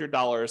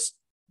 $5,800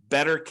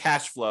 better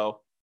cash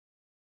flow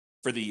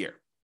for the year.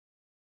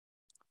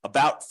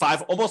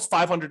 Almost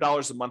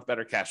 $500 a month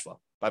better cash flow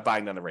by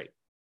buying down the rate.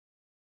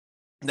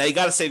 Now you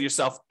got to say to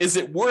yourself, is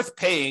it worth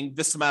paying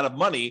this amount of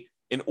money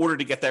in order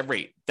to get that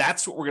rate?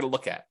 That's what we're going to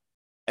look at.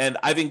 And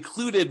I've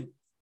included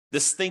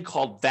this thing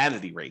called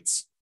vanity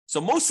rates. So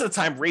most of the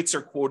time rates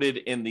are quoted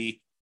in the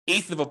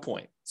eighth of a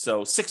point.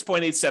 So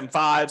 6.875,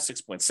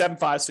 6.75,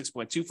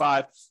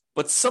 6.25.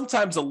 But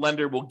sometimes a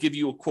lender will give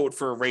you a quote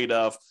for a rate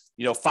of,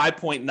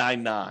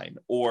 5.99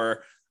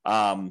 or,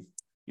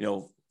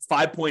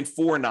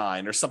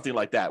 5.49 or something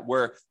like that,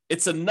 where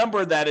it's a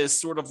number that is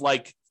sort of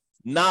like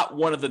not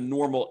one of the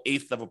normal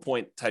eighth of a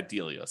point type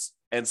deals.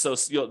 And so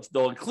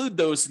they'll include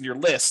those in your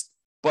list,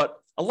 but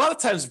a lot of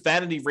times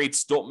vanity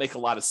rates don't make a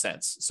lot of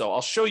sense. So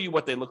I'll show you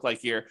what they look like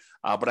here,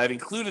 but I've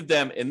included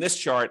them in this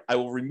chart. I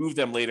will remove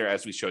them later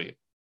as we show you.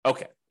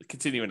 Okay,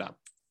 continuing on.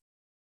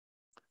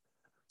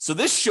 So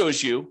this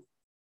shows you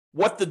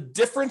what the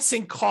difference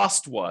in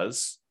cost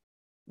was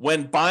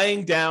when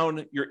buying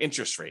down your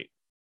interest rate.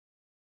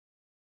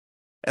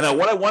 And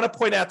what I want to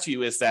point out to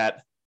you is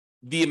that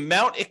the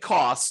amount it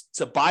costs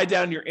to buy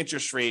down your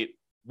interest rate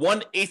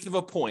 1/8 of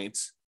a point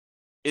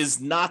is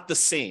not the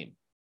same.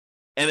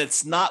 And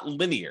it's not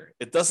linear.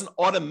 It doesn't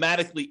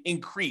automatically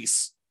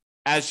increase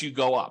as you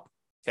go up.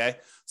 Okay.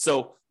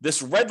 So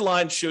this red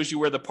line shows you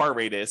where the par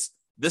rate is.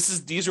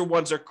 These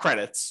ones are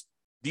credits.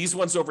 These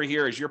ones over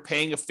here is you're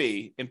paying a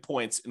fee in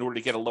points in order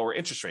to get a lower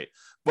interest rate.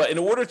 But in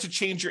order to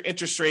change your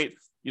interest rate,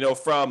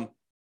 from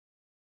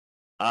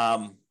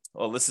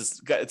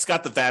it's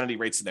got the vanity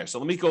rates in there. So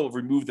let me go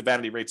remove the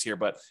vanity rates here,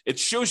 but it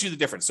shows you the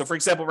difference. So for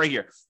example, right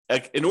here,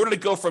 in order to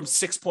go from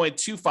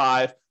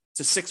 6.25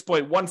 to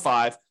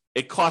 6.15,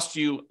 it costs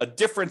you a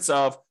difference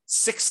of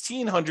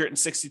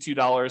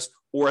 $1,662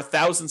 or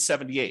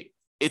 $1,078.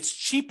 It's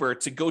cheaper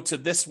to go to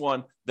this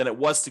one than it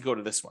was to go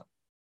to this one.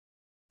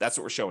 That's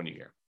what we're showing you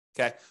here.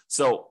 Okay.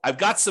 So I've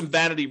got some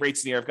vanity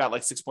rates in here. I've got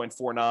like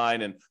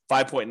 6.49 and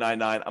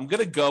 5.99. I'm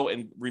going to go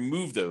and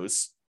remove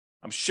those.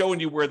 I'm showing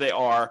you where they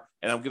are,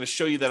 and I'm going to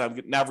show you that I'm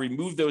now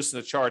remove those in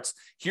the charts.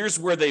 Here's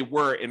where they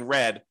were in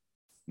red.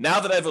 Now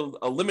that I've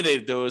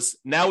eliminated those,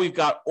 now we've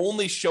got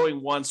only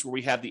showing ones where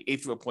we have the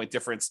eighth of a point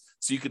difference.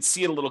 So you could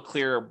see it a little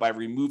clearer by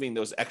removing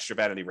those extra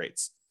vanity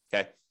rates.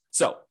 Okay.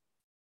 So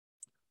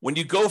when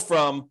you go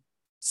from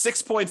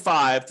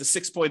 6.5 to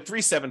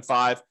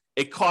 6.375,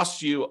 it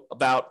costs you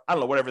about, I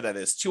don't know, whatever that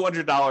is,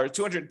 $200,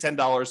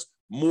 $210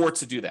 more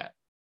to do that.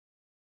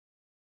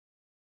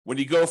 When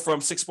you go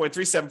from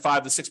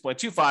 6.375 to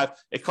 6.25,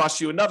 it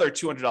costs you another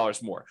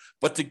 $200 more.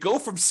 But to go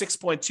from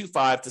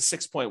 6.25 to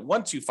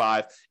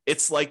 6.125,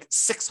 it's like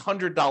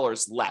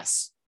 $600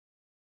 less.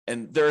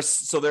 And there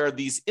are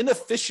these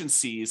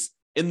inefficiencies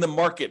in the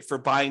market for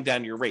buying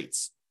down your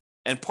rates.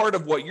 And part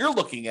of what you're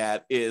looking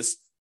at is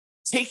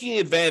taking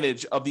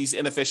advantage of these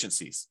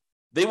inefficiencies.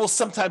 They will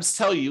sometimes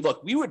tell you,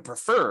 look, we would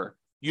prefer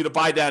you to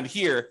buy down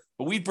here,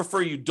 but we'd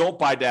prefer you don't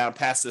buy down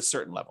past this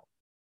certain level.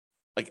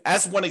 Like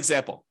as one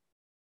example,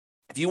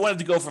 if you wanted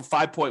to go from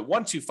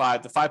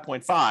 5.125 to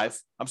 5.5,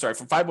 I'm sorry,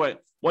 from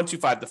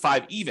 5.125 to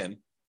 5 even,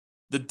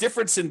 the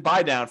difference in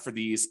buy down for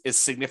these is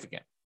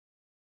significant.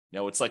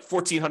 It's like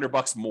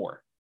 $1,400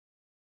 more.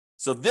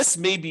 So this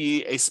may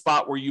be a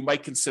spot where you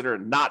might consider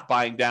not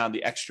buying down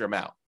the extra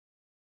amount.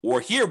 Or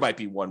here might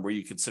be one where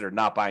you consider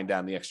not buying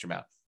down the extra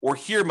amount. Or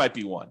here might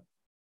be one.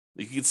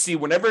 You can see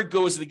whenever it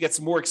goes and it gets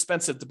more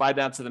expensive to buy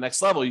down to the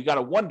next level, you got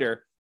to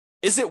wonder,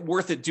 is it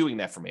worth it doing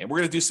that for me? And we're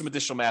going to do some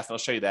additional math, and I'll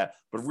show you that.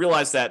 But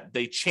realize that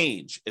they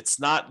change. It's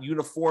not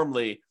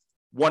uniformly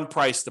one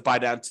price to buy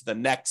down to the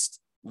next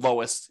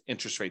lowest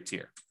interest rate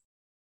tier.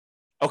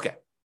 Okay.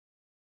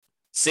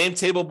 Same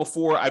table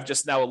before. I've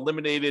just now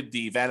eliminated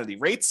the vanity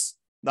rates.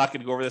 Not going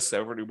to go over this. I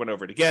already went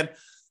over it again.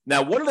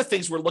 Now, one of the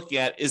things we're looking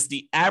at is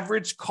the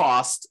average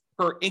cost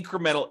per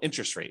incremental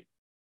interest rate.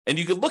 And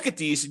you can look at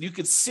these and you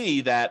can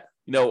see that,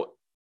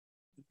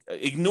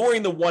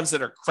 ignoring the ones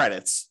that are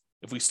credits,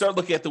 if we start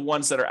looking at the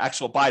ones that are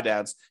actual buy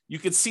downs, you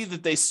can see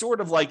that they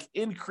sort of like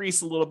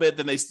increase a little bit,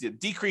 then they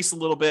decrease a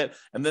little bit,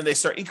 and then they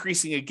start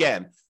increasing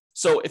again.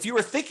 So if you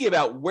were thinking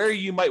about where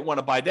you might want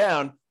to buy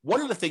down,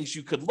 one of the things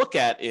you could look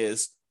at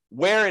is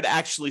where it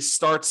actually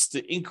starts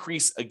to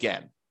increase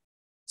again.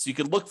 So you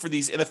can look for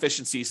these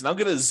inefficiencies, and I'm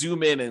going to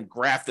zoom in and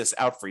graph this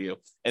out for you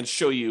and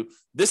show you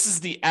this is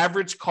the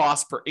average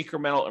cost per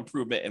incremental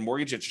improvement in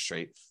mortgage interest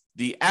rate,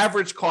 the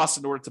average cost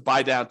in order to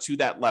buy down to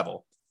that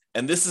level.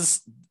 And this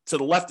is to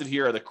the left of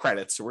here are the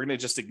credits. So we're going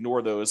to just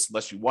ignore those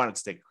unless you wanted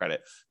to take a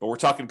credit, but we're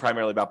talking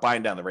primarily about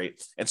buying down the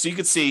rate. And so you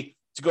can see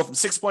to go from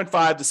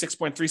 6.5 to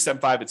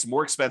 6.375, it's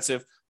more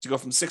expensive. To go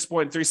from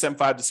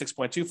 6.375 to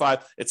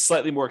 6.25, it's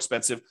slightly more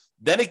expensive.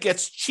 Then it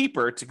gets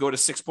cheaper to go to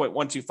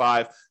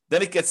 6.125.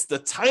 Then it gets the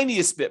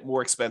tiniest bit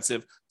more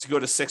expensive to go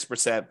to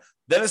 6%.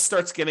 Then it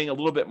starts getting a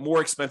little bit more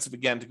expensive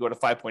again to go to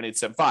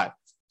 5.875.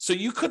 So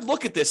you could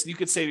look at this and you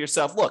could say to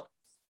yourself, look,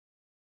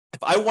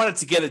 if I wanted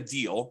to get a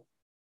deal,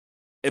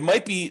 it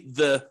might be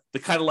the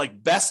kind of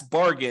like best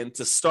bargain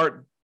to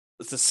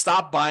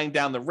stop buying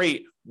down the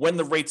rate when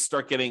the rates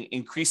start getting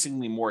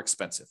increasingly more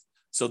expensive.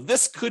 So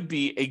this could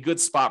be a good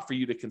spot for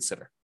you to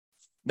consider.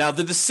 Now,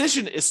 the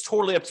decision is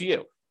totally up to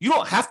you. You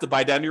don't have to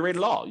buy down your rate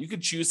at all. You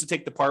could choose to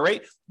take the par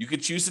rate. You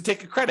could choose to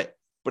take a credit.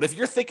 But if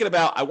you're thinking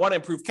about, I want to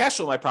improve cash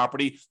flow on my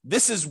property,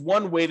 this is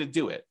one way to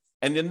do it.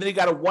 And then you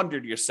got to wonder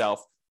to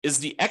yourself, is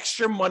the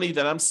extra money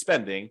that I'm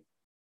spending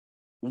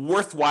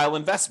worthwhile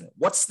investment?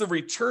 What's the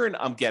return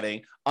I'm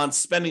getting on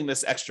spending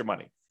this extra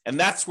money? And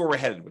that's where we're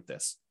headed with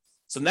this.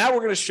 So now we're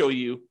going to show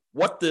you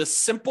what the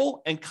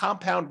simple and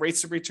compound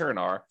rates of return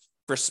are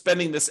for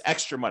spending this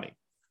extra money.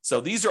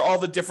 So these are all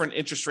the different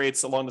interest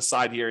rates along the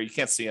side here. You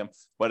can't see them,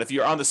 but if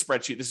you're on the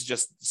spreadsheet, this is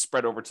just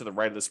spread over to the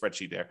right of the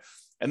spreadsheet there.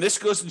 And this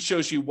goes and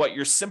shows you what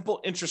your simple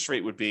interest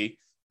rate would be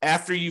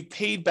after you've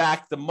paid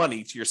back the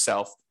money to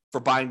yourself for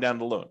buying down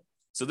the loan.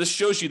 So this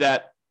shows you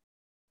that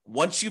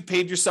once you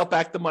paid yourself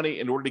back the money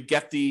in order to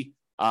get the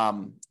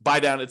buy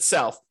down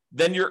itself,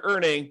 then you're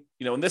earning,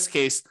 in this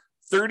case,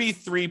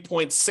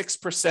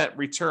 33.6%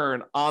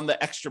 return on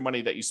the extra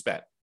money that you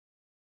spent.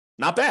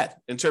 Not bad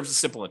in terms of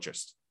simple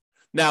interest.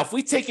 Now, if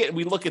we take it and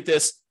we look at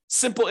this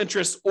simple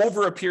interest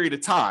over a period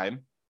of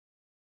time,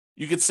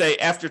 you could say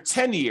after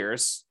 10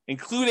 years,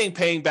 including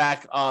paying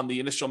back on the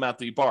initial amount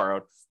that you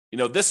borrowed,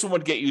 this one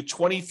would get you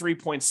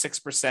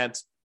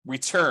 23.6%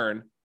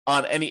 return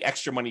on any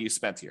extra money you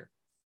spent here.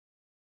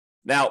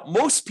 Now,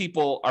 most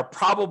people are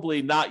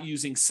probably not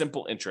using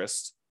simple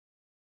interest,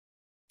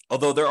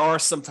 although there are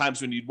some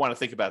times when you'd want to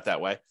think about it that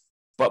way.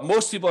 But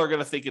most people are going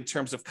to think in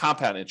terms of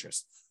compound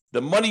interest.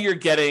 The money you're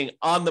getting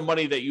on the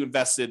money that you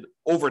invested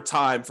over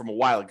time from a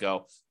while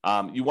ago,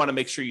 you want to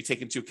make sure you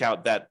take into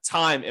account that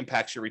time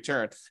impacts your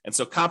return. And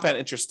so compound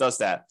interest does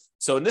that.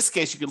 So in this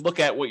case, you can look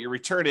at what your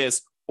return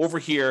is over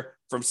here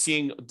from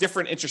seeing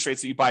different interest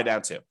rates that you buy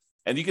down to.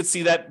 And you can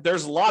see that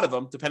there's a lot of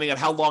them, depending on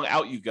how long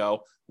out you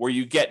go, where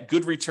you get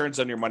good returns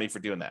on your money for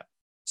doing that.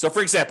 So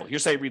for example,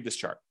 here's how you read this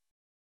chart.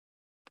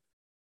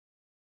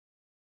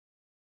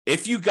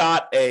 If you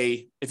bought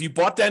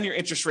down your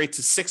interest rate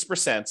to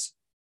 6%,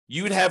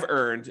 you would have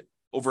earned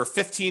over a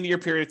 15-year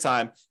period of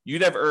time,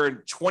 you'd have earned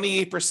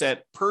 28%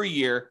 per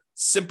year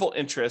simple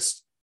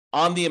interest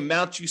on the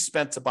amount you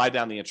spent to buy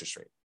down the interest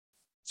rate.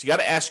 So you got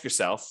to ask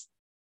yourself,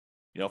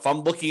 if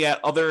I'm looking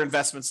at other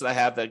investments that I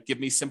have that give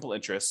me simple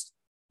interest,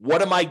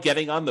 what am I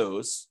getting on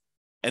those?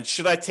 And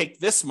should I take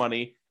this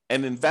money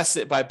and invest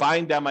it by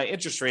buying down my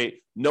interest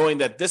rate, knowing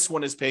that this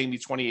one is paying me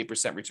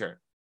 28% return?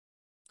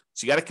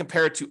 So you got to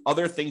compare it to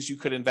other things you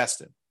could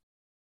invest in.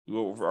 We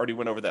already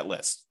went over that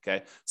list.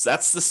 Okay. So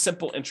that's the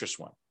simple interest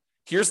one.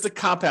 Here's the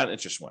compound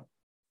interest one.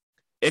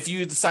 If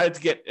you decide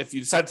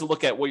to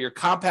look at what your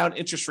compound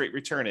interest rate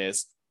return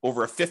is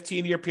over a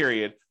 15-year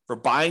period for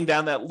buying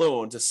down that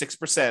loan to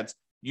 6%,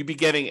 you'd be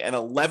getting an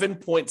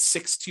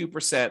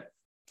 11.62%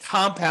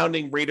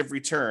 compounding rate of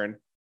return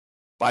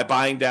by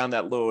buying down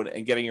that loan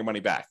and getting your money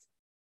back.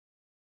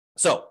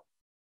 So,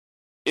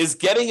 is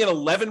getting an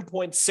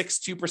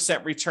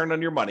 11.62% return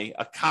on your money,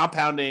 a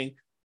compounding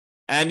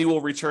annual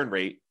return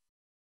rate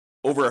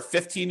over a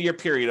 15-year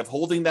period of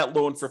holding that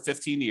loan for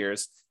 15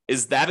 years,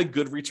 is that a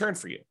good return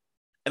for you?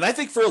 And I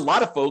think for a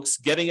lot of folks,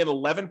 getting an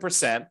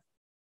 11%,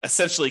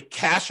 essentially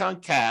cash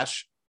on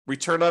cash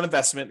return on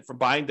investment from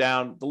buying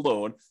down the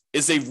loan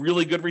is a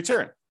really good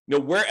return.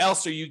 Where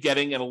else are you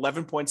getting an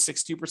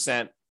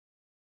 11.62%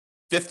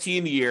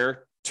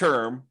 15-year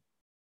term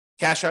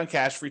cash on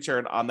cash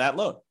return on that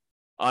loan,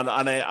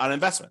 on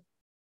investment?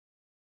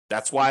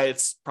 That's why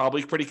it's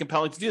probably pretty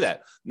compelling to do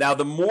that. Now,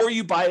 the more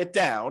you buy it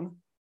down,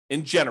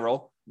 in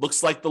general,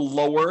 looks like the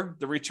lower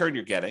the return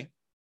you're getting.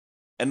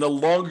 And the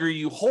longer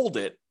you hold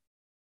it,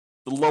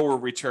 the lower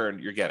return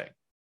you're getting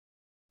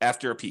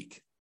after a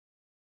peak.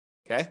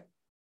 Okay?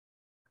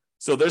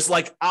 So there's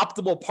like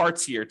optimal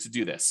parts here to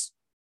do this,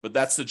 but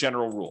that's the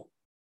general rule.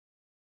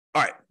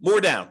 All right,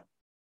 more down.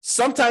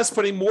 Sometimes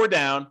putting more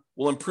down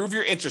will improve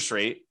your interest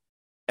rate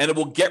and it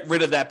will get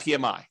rid of that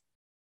PMI.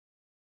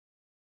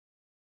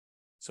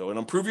 So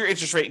it'll improve your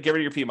interest rate and get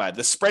rid of your PMI.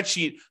 The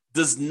spreadsheet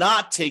does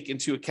not take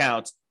into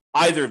account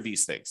either of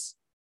these things.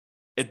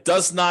 It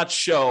does not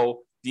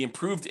show the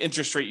improved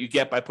interest rate you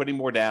get by putting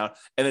more down,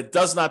 and it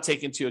does not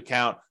take into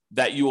account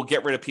that you will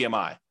get rid of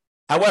PMI.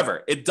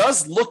 However, it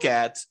does look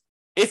at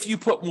if you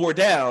put more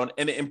down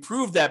and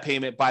improve that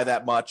payment by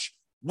that much,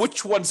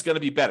 which one's going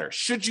to be better?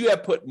 Should you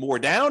have put more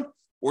down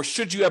or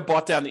should you have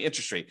bought down the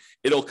interest rate?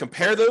 It'll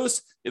compare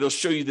those. It'll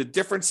show you the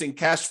difference in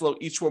cash flow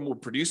each one will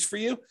produce for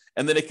you.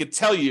 And then it could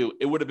tell you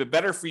it would have been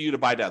better for you to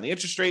buy down the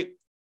interest rate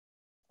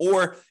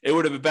or it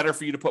would have been better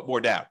for you to put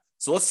more down.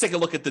 So let's take a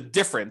look at the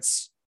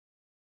difference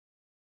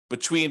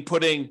between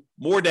putting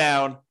more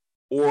down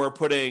or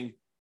buying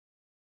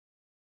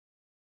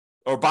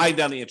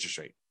down the interest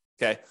rate.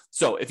 Okay.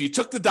 So if you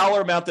took the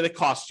dollar amount that it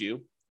cost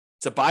you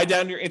to buy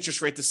down your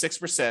interest rate to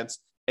 6%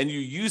 and you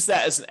use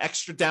that as an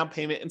extra down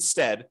payment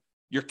instead,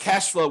 your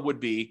cash flow would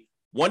be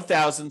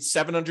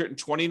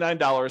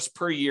 $1,729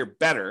 per year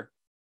better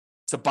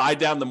to buy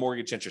down the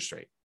mortgage interest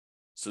rate.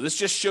 So this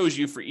just shows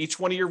you for each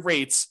one of your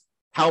rates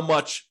how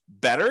much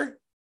better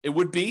it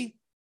would be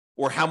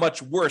or how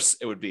much worse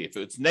it would be. If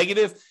it's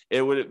negative,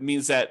 it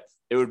means that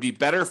it would be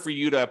better for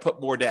you to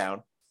put more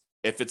down.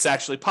 If it's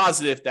actually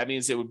positive, that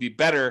means it would be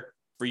better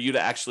for you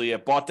to actually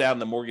have bought down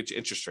the mortgage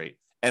interest rate.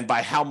 And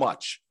by how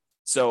much?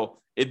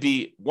 So it'd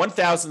be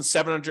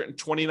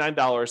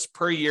 $1,729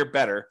 per year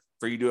better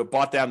for you to have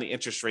bought down the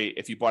interest rate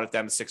if you bought it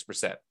down to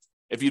 6%.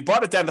 If you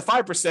bought it down to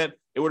 5%,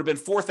 it would have been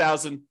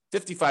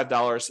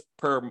 $4,055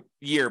 per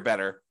year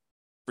better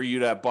for you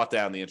to have bought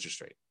down the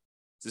interest rate.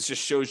 This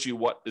just shows you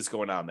what is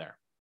going on there.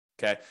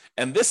 Okay.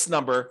 And this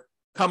number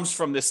comes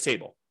from this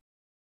table.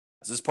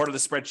 This is part of the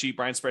spreadsheet,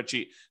 Brian's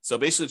spreadsheet. So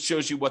basically it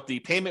shows you what the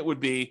payment would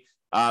be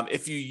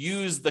if you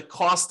use the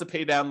cost to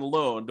pay down the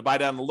loan, to buy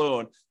down the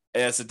loan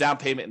as a down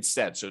payment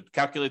instead. So it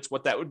calculates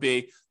what that would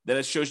be. Then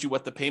it shows you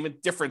what the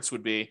payment difference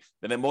would be.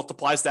 Then it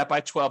multiplies that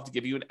by 12 to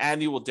give you an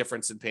annual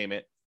difference in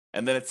payment.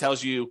 And then it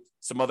tells you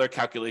some other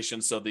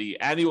calculations. So the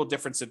annual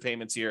difference in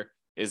payments here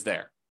is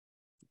there.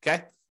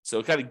 Okay. So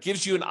it kind of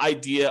gives you an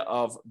idea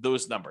of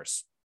those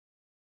numbers.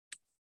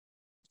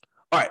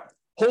 All right.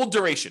 Hold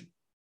duration.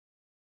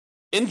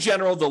 In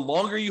general, the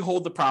longer you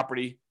hold the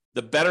property,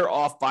 the better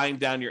off buying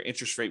down your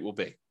interest rate will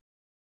be.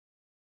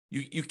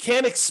 You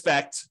can't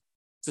expect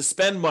to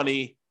spend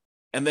money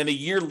and then a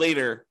year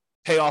later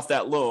pay off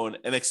that loan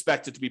and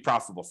expect it to be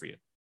profitable for you.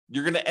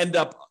 You're going to end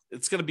up,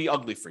 it's going to be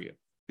ugly for you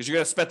because you're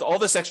going to spend all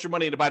this extra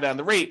money to buy down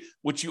the rate,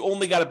 which you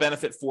only got a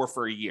benefit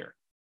for a year.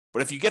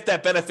 But if you get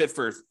that benefit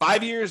for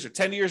 5 years or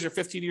 10 years or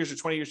 15 years or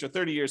 20 years or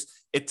 30 years,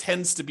 it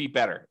tends to be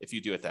better if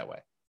you do it that way.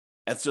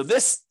 And so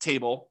this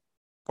table,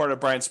 part of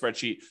Brian's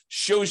spreadsheet,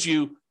 shows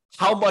you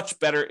how much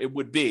better it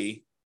would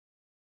be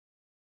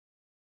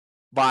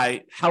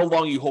by how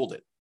long you hold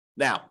it.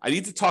 Now, I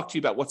need to talk to you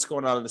about what's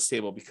going on in this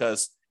table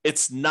because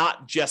it's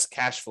not just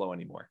cash flow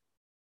anymore.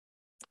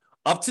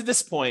 Up to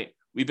this point,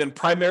 we've been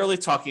primarily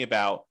talking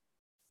about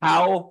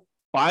how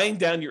buying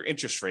down your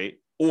interest rate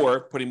or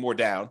putting more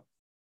down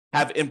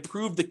have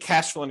improved the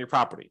cash flow on your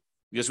property.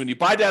 Because when you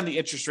buy down the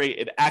interest rate,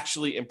 it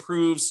actually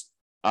improves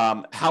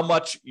how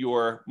much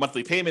your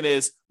monthly payment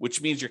is,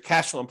 which means your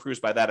cash flow improves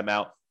by that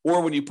amount.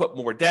 Or when you put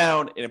more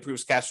down, it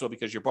improves cash flow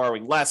because you're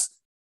borrowing less,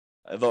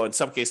 although in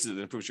some cases it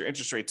improves your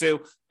interest rate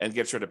too and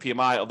gets rid of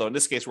PMI. Although in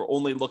this case, we're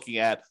only looking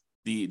at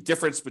the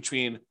difference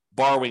between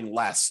borrowing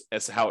less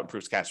as to how it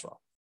improves cash flow.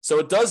 So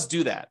it does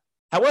do that.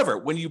 However,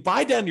 when you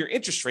buy down your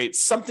interest rate,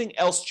 something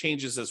else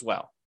changes as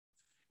well.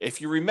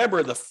 If you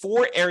remember the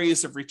 4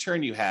 areas of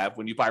return you have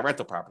when you buy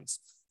rental properties,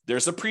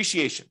 there's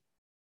appreciation.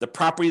 The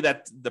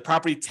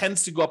property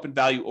tends to go up in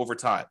value over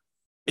time.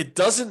 It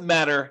doesn't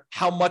matter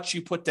how much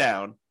you put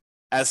down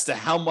as to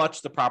how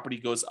much the property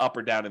goes up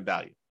or down in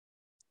value.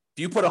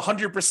 If you put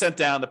 100%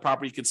 down, the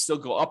property can still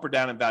go up or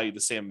down in value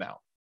the same amount.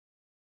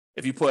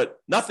 If you put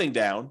nothing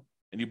down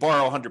and you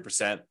borrow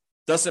 100%,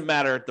 doesn't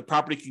matter. The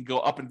property can go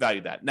up in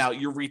value that. Now,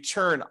 your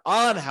return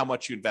on how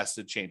much you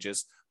invested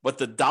changes, but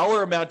the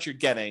dollar amount you're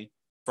getting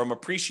from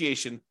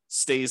appreciation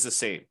stays the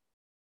same.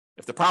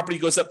 If the property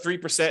goes up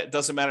 3%, it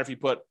doesn't matter if you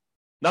put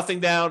nothing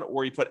down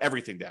or you put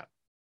everything down.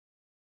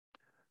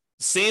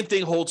 The same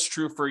thing holds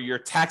true for your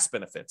tax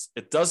benefits.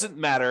 It doesn't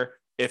matter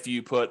if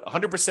you put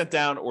 100%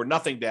 down or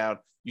nothing down,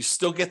 you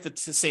still get the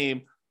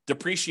same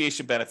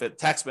depreciation benefit,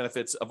 tax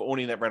benefits of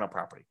owning that rental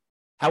property.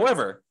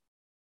 However,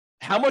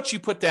 how much you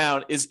put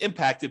down is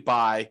impacted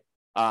by,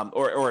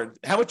 or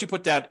how much you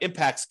put down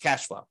impacts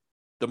cash flow.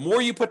 The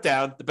more you put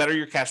down, the better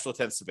your cash flow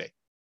tends to be.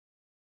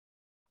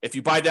 If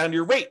you buy down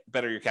your rate, the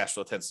better your cash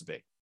flow tends to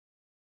be.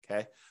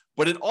 Okay.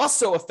 But it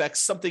also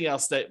affects something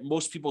else that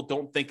most people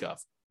don't think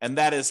of, and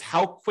that is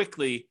how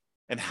quickly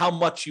and how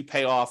much you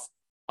pay off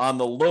on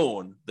the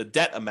loan, the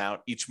debt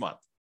amount each month.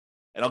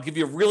 And I'll give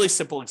you a really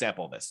simple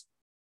example of this.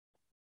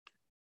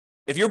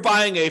 If you're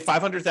buying a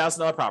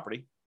 $500,000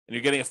 property and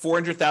you're getting a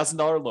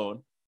 $400,000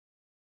 loan,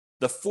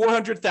 the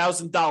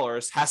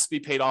 $400,000 has to be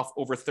paid off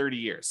over 30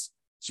 years.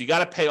 So you got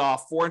to pay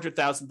off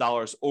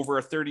 $400,000 over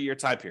a 30-year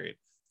time period.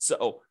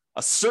 So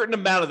a certain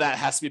amount of that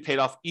has to be paid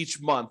off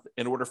each month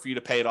in order for you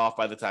to pay it off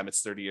by the time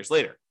it's 30 years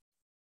later.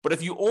 But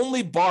if you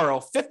only borrow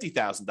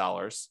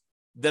 $50,000,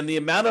 then the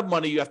amount of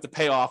money you have to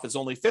pay off is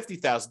only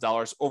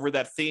 $50,000 over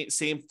that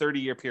same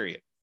 30-year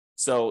period.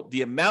 So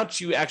the amount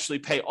you actually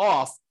pay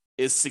off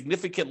is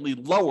significantly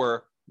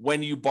lower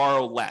when you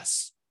borrow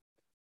less.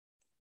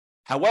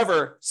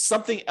 However,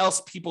 something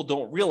else people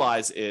don't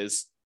realize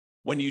is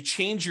when you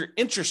change your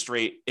interest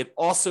rate, it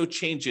also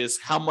changes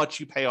how much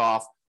you pay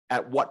off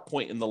at what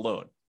point in the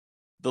loan.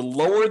 The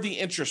lower the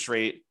interest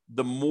rate,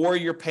 the more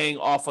you're paying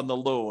off on the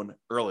loan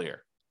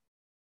earlier.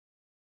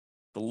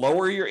 The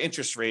lower your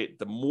interest rate,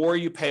 the more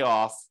you pay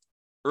off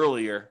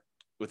earlier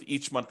with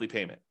each monthly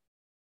payment.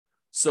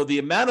 So the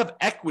amount of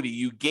equity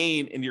you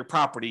gain in your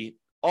property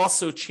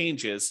also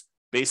changes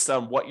based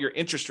on what your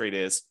interest rate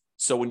is.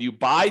 So when you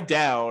buy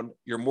down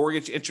your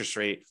mortgage interest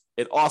rate,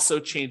 it also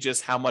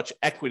changes how much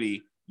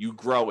equity you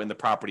grow in the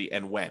property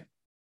and when.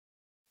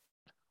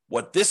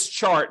 What this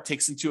chart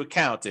takes into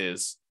account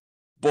is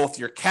both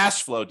your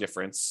cash flow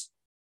difference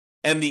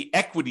and the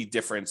equity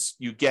difference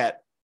you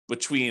get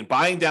between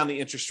buying down the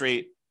interest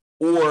rate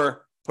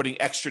or putting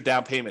extra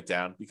down payment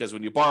down, because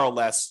when you borrow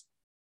less,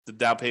 the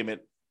down payment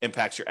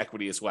impacts your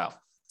equity as well.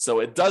 So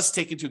it does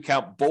take into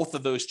account both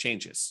of those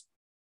changes,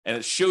 and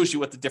it shows you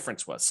what the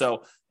difference was.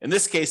 So in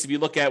this case, if you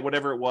look at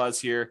whatever it was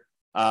here,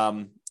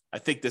 I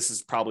think this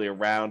is probably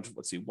around,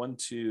 1,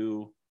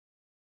 2,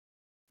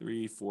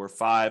 3, 4,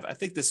 5. I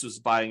think this was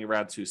buying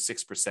around to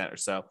 6% or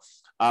so.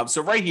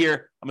 So right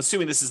here, I'm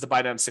assuming this is the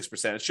buy down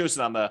 6%. It shows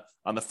it on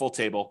the full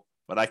table,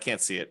 but I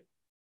can't see it.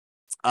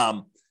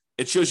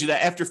 It shows you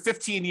that after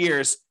 15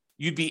 years,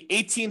 you'd be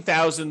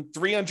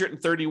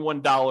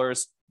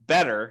 $18,331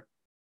 better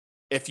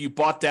if you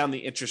bought down the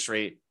interest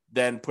rate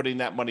than putting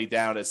that money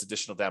down as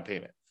additional down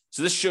payment.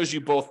 So this shows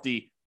you both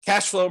the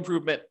cash flow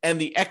improvement and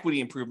the equity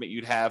improvement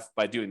you'd have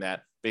by doing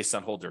that based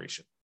on hold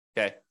duration.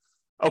 Okay.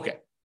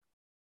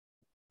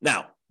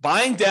 Now,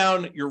 buying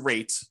down your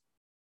rate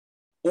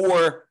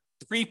or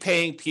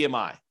prepaying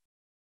PMI.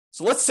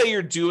 So let's say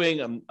you're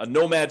doing a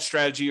nomad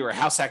strategy or a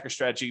house hacker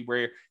strategy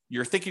where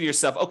you're thinking to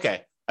yourself,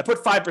 okay, I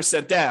put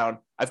 5% down.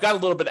 I've got a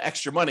little bit of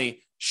extra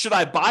money. Should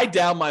I buy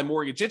down my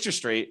mortgage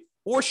interest rate,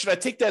 or should I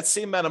take that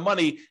same amount of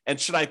money and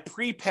should I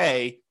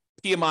prepay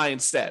PMI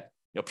instead?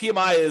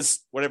 PMI is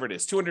whatever it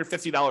is,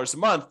 $250 a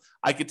month.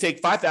 I could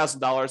take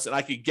 $5,000 and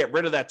I could get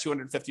rid of that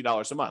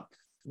 $250 a month.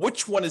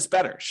 Which one is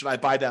better? Should I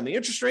buy down the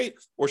interest rate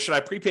or should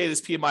I prepay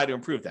this PMI to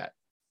improve that?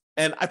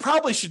 And I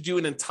probably should do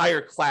an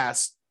entire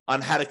class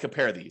on how to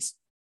compare these.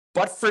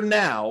 But for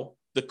now,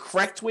 the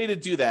correct way to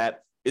do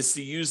that is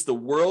to use the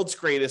world's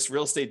greatest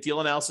real estate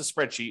deal analysis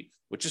spreadsheet,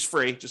 which is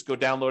free. Just go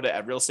download it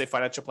at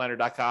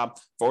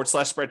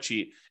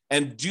realestatefinancialplanner.com/spreadsheet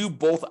and do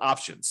both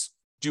options.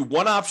 Do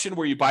one option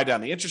where you buy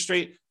down the interest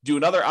rate, do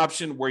another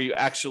option where you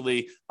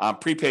actually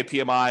prepay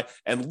PMI,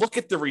 and look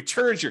at the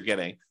returns you're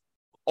getting,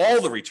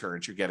 all the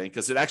returns you're getting,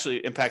 because it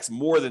actually impacts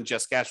more than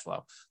just cash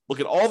flow. Look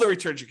at all the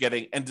returns you're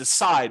getting and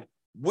decide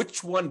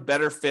which one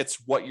better fits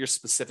what your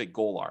specific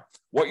goal are,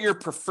 what your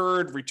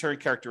preferred return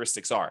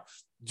characteristics are.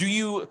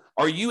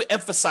 Are you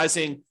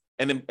emphasizing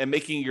and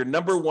making your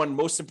number one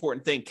most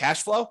important thing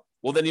cash flow?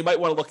 Well, then you might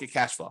want to look at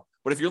cash flow.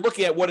 But if you're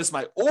looking at what is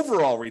my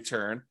overall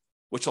return,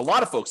 which a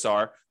lot of folks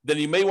are, then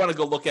you may want to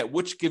go look at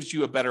which gives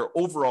you a better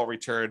overall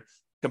return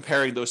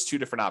comparing those two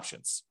different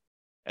options.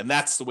 And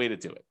that's the way to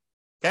do it.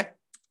 Okay.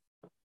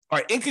 All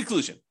right, in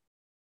conclusion,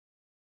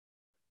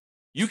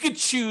 you could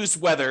choose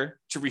whether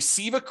to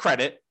receive a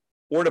credit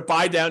or to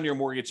buy down your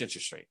mortgage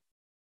interest rate.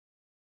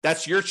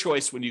 That's your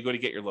choice when you go to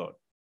get your loan.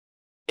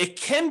 It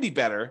can be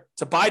better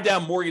to buy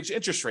down mortgage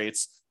interest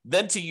rates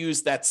than to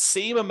use that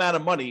same amount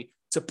of money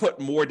to put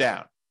more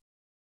down.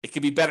 It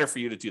can be better for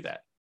you to do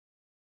that.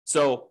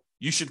 So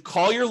you should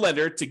call your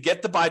lender to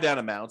get the buy down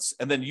amounts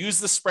and then use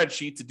the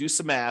spreadsheet to do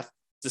some math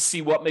to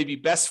see what may be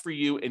best for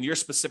you in your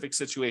specific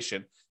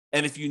situation.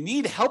 And if you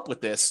need help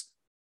with this,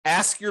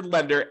 ask your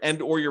lender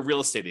and or your real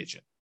estate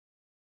agent.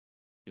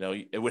 You know,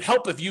 it would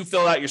help if you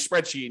fill out your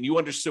spreadsheet and you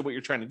understood what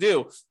you're trying to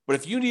do. But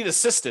if you need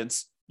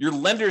assistance, your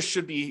lenders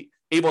should be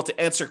able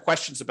to answer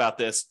questions about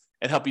this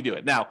and help you do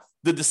it. Now,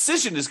 the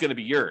decision is going to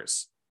be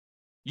yours.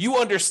 You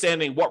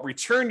understanding what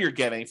return you're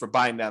getting for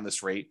buying down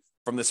this rate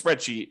from the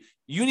spreadsheet,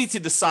 you need to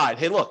decide,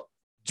 hey, look,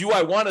 do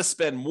I want to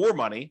spend more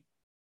money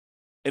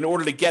in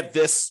order to get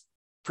this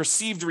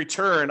perceived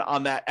return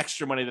on that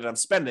extra money that I'm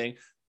spending,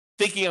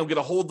 thinking I'm going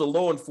to hold the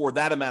loan for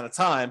that amount of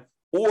time?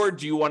 Or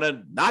do you want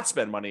to not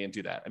spend money and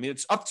do that? I mean,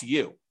 it's up to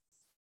you.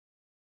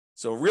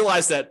 So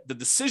realize that the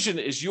decision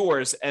is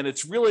yours, and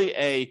it's really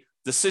a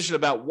decision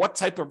about what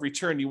type of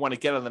return you want to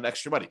get on that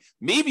extra money.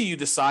 Maybe you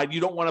decide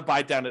you don't want to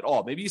buy down at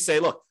all. Maybe you say,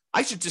 look,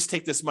 I should just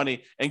take this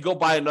money and go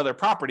buy another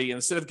property. And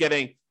instead of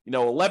getting,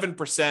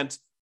 11%,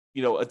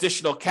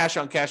 additional cash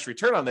on cash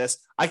return on this,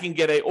 I can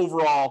get a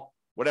overall,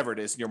 whatever it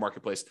is in your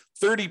marketplace,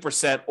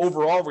 30%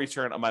 overall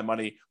return on my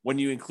money when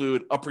you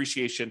include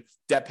appreciation,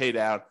 debt pay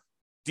down,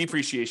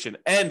 depreciation,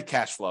 and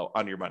cash flow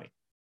on your money.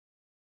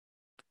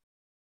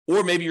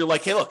 Or maybe you're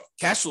like, hey, look,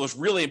 cash flow is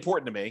really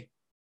important to me.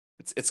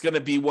 It's going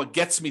to be what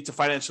gets me to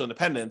financial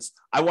independence.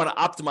 I want to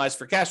optimize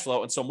for cash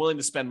flow. And so I'm willing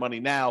to spend money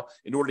now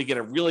in order to get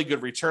a really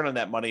good return on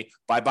that money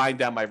by buying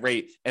down my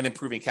rate and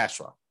improving cash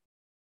flow.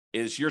 It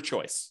is your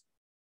choice.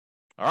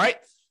 All right.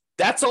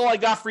 That's all I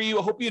got for you.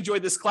 I hope you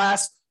enjoyed this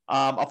class.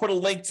 I'll put a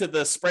link to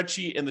the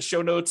spreadsheet in the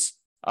show notes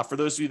for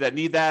those of you that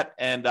need that.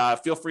 And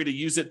feel free to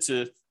use it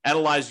to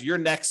analyze your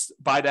next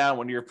buy down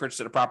when you're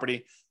purchasing a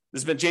property.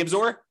 This has been James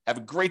Orr. Have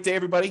a great day,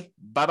 everybody.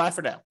 Bye-bye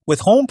for now.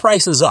 With home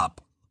prices up,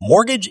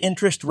 mortgage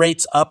interest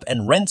rates up,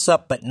 and rents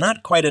up, but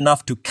not quite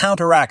enough to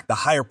counteract the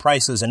higher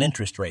prices and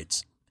interest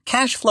rates,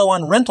 cash flow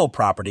on rental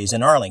properties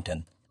in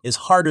Arlington is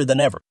harder than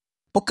ever.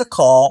 Book a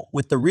call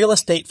with the Real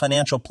Estate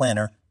Financial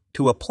Planner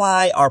to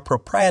apply our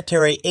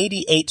proprietary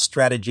 88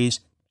 strategies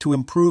to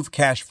improve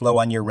cash flow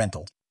on your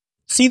rentals.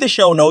 See the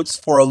show notes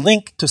for a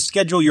link to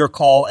schedule your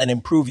call and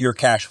improve your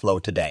cash flow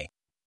today.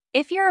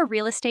 If you're a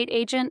real estate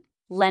agent,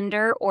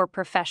 lender, or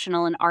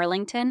professional in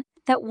Arlington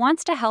that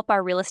wants to help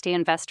our real estate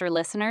investor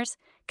listeners,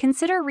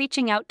 consider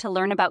reaching out to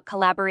learn about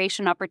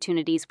collaboration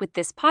opportunities with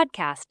this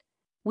podcast.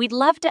 We'd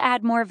love to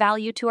add more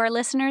value to our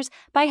listeners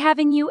by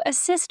having you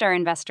assist our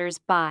investors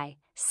buy,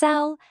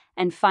 sell,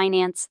 and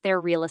finance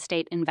their real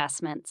estate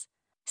investments.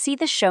 See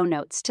the show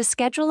notes to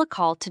schedule a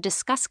call to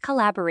discuss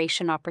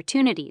collaboration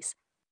opportunities.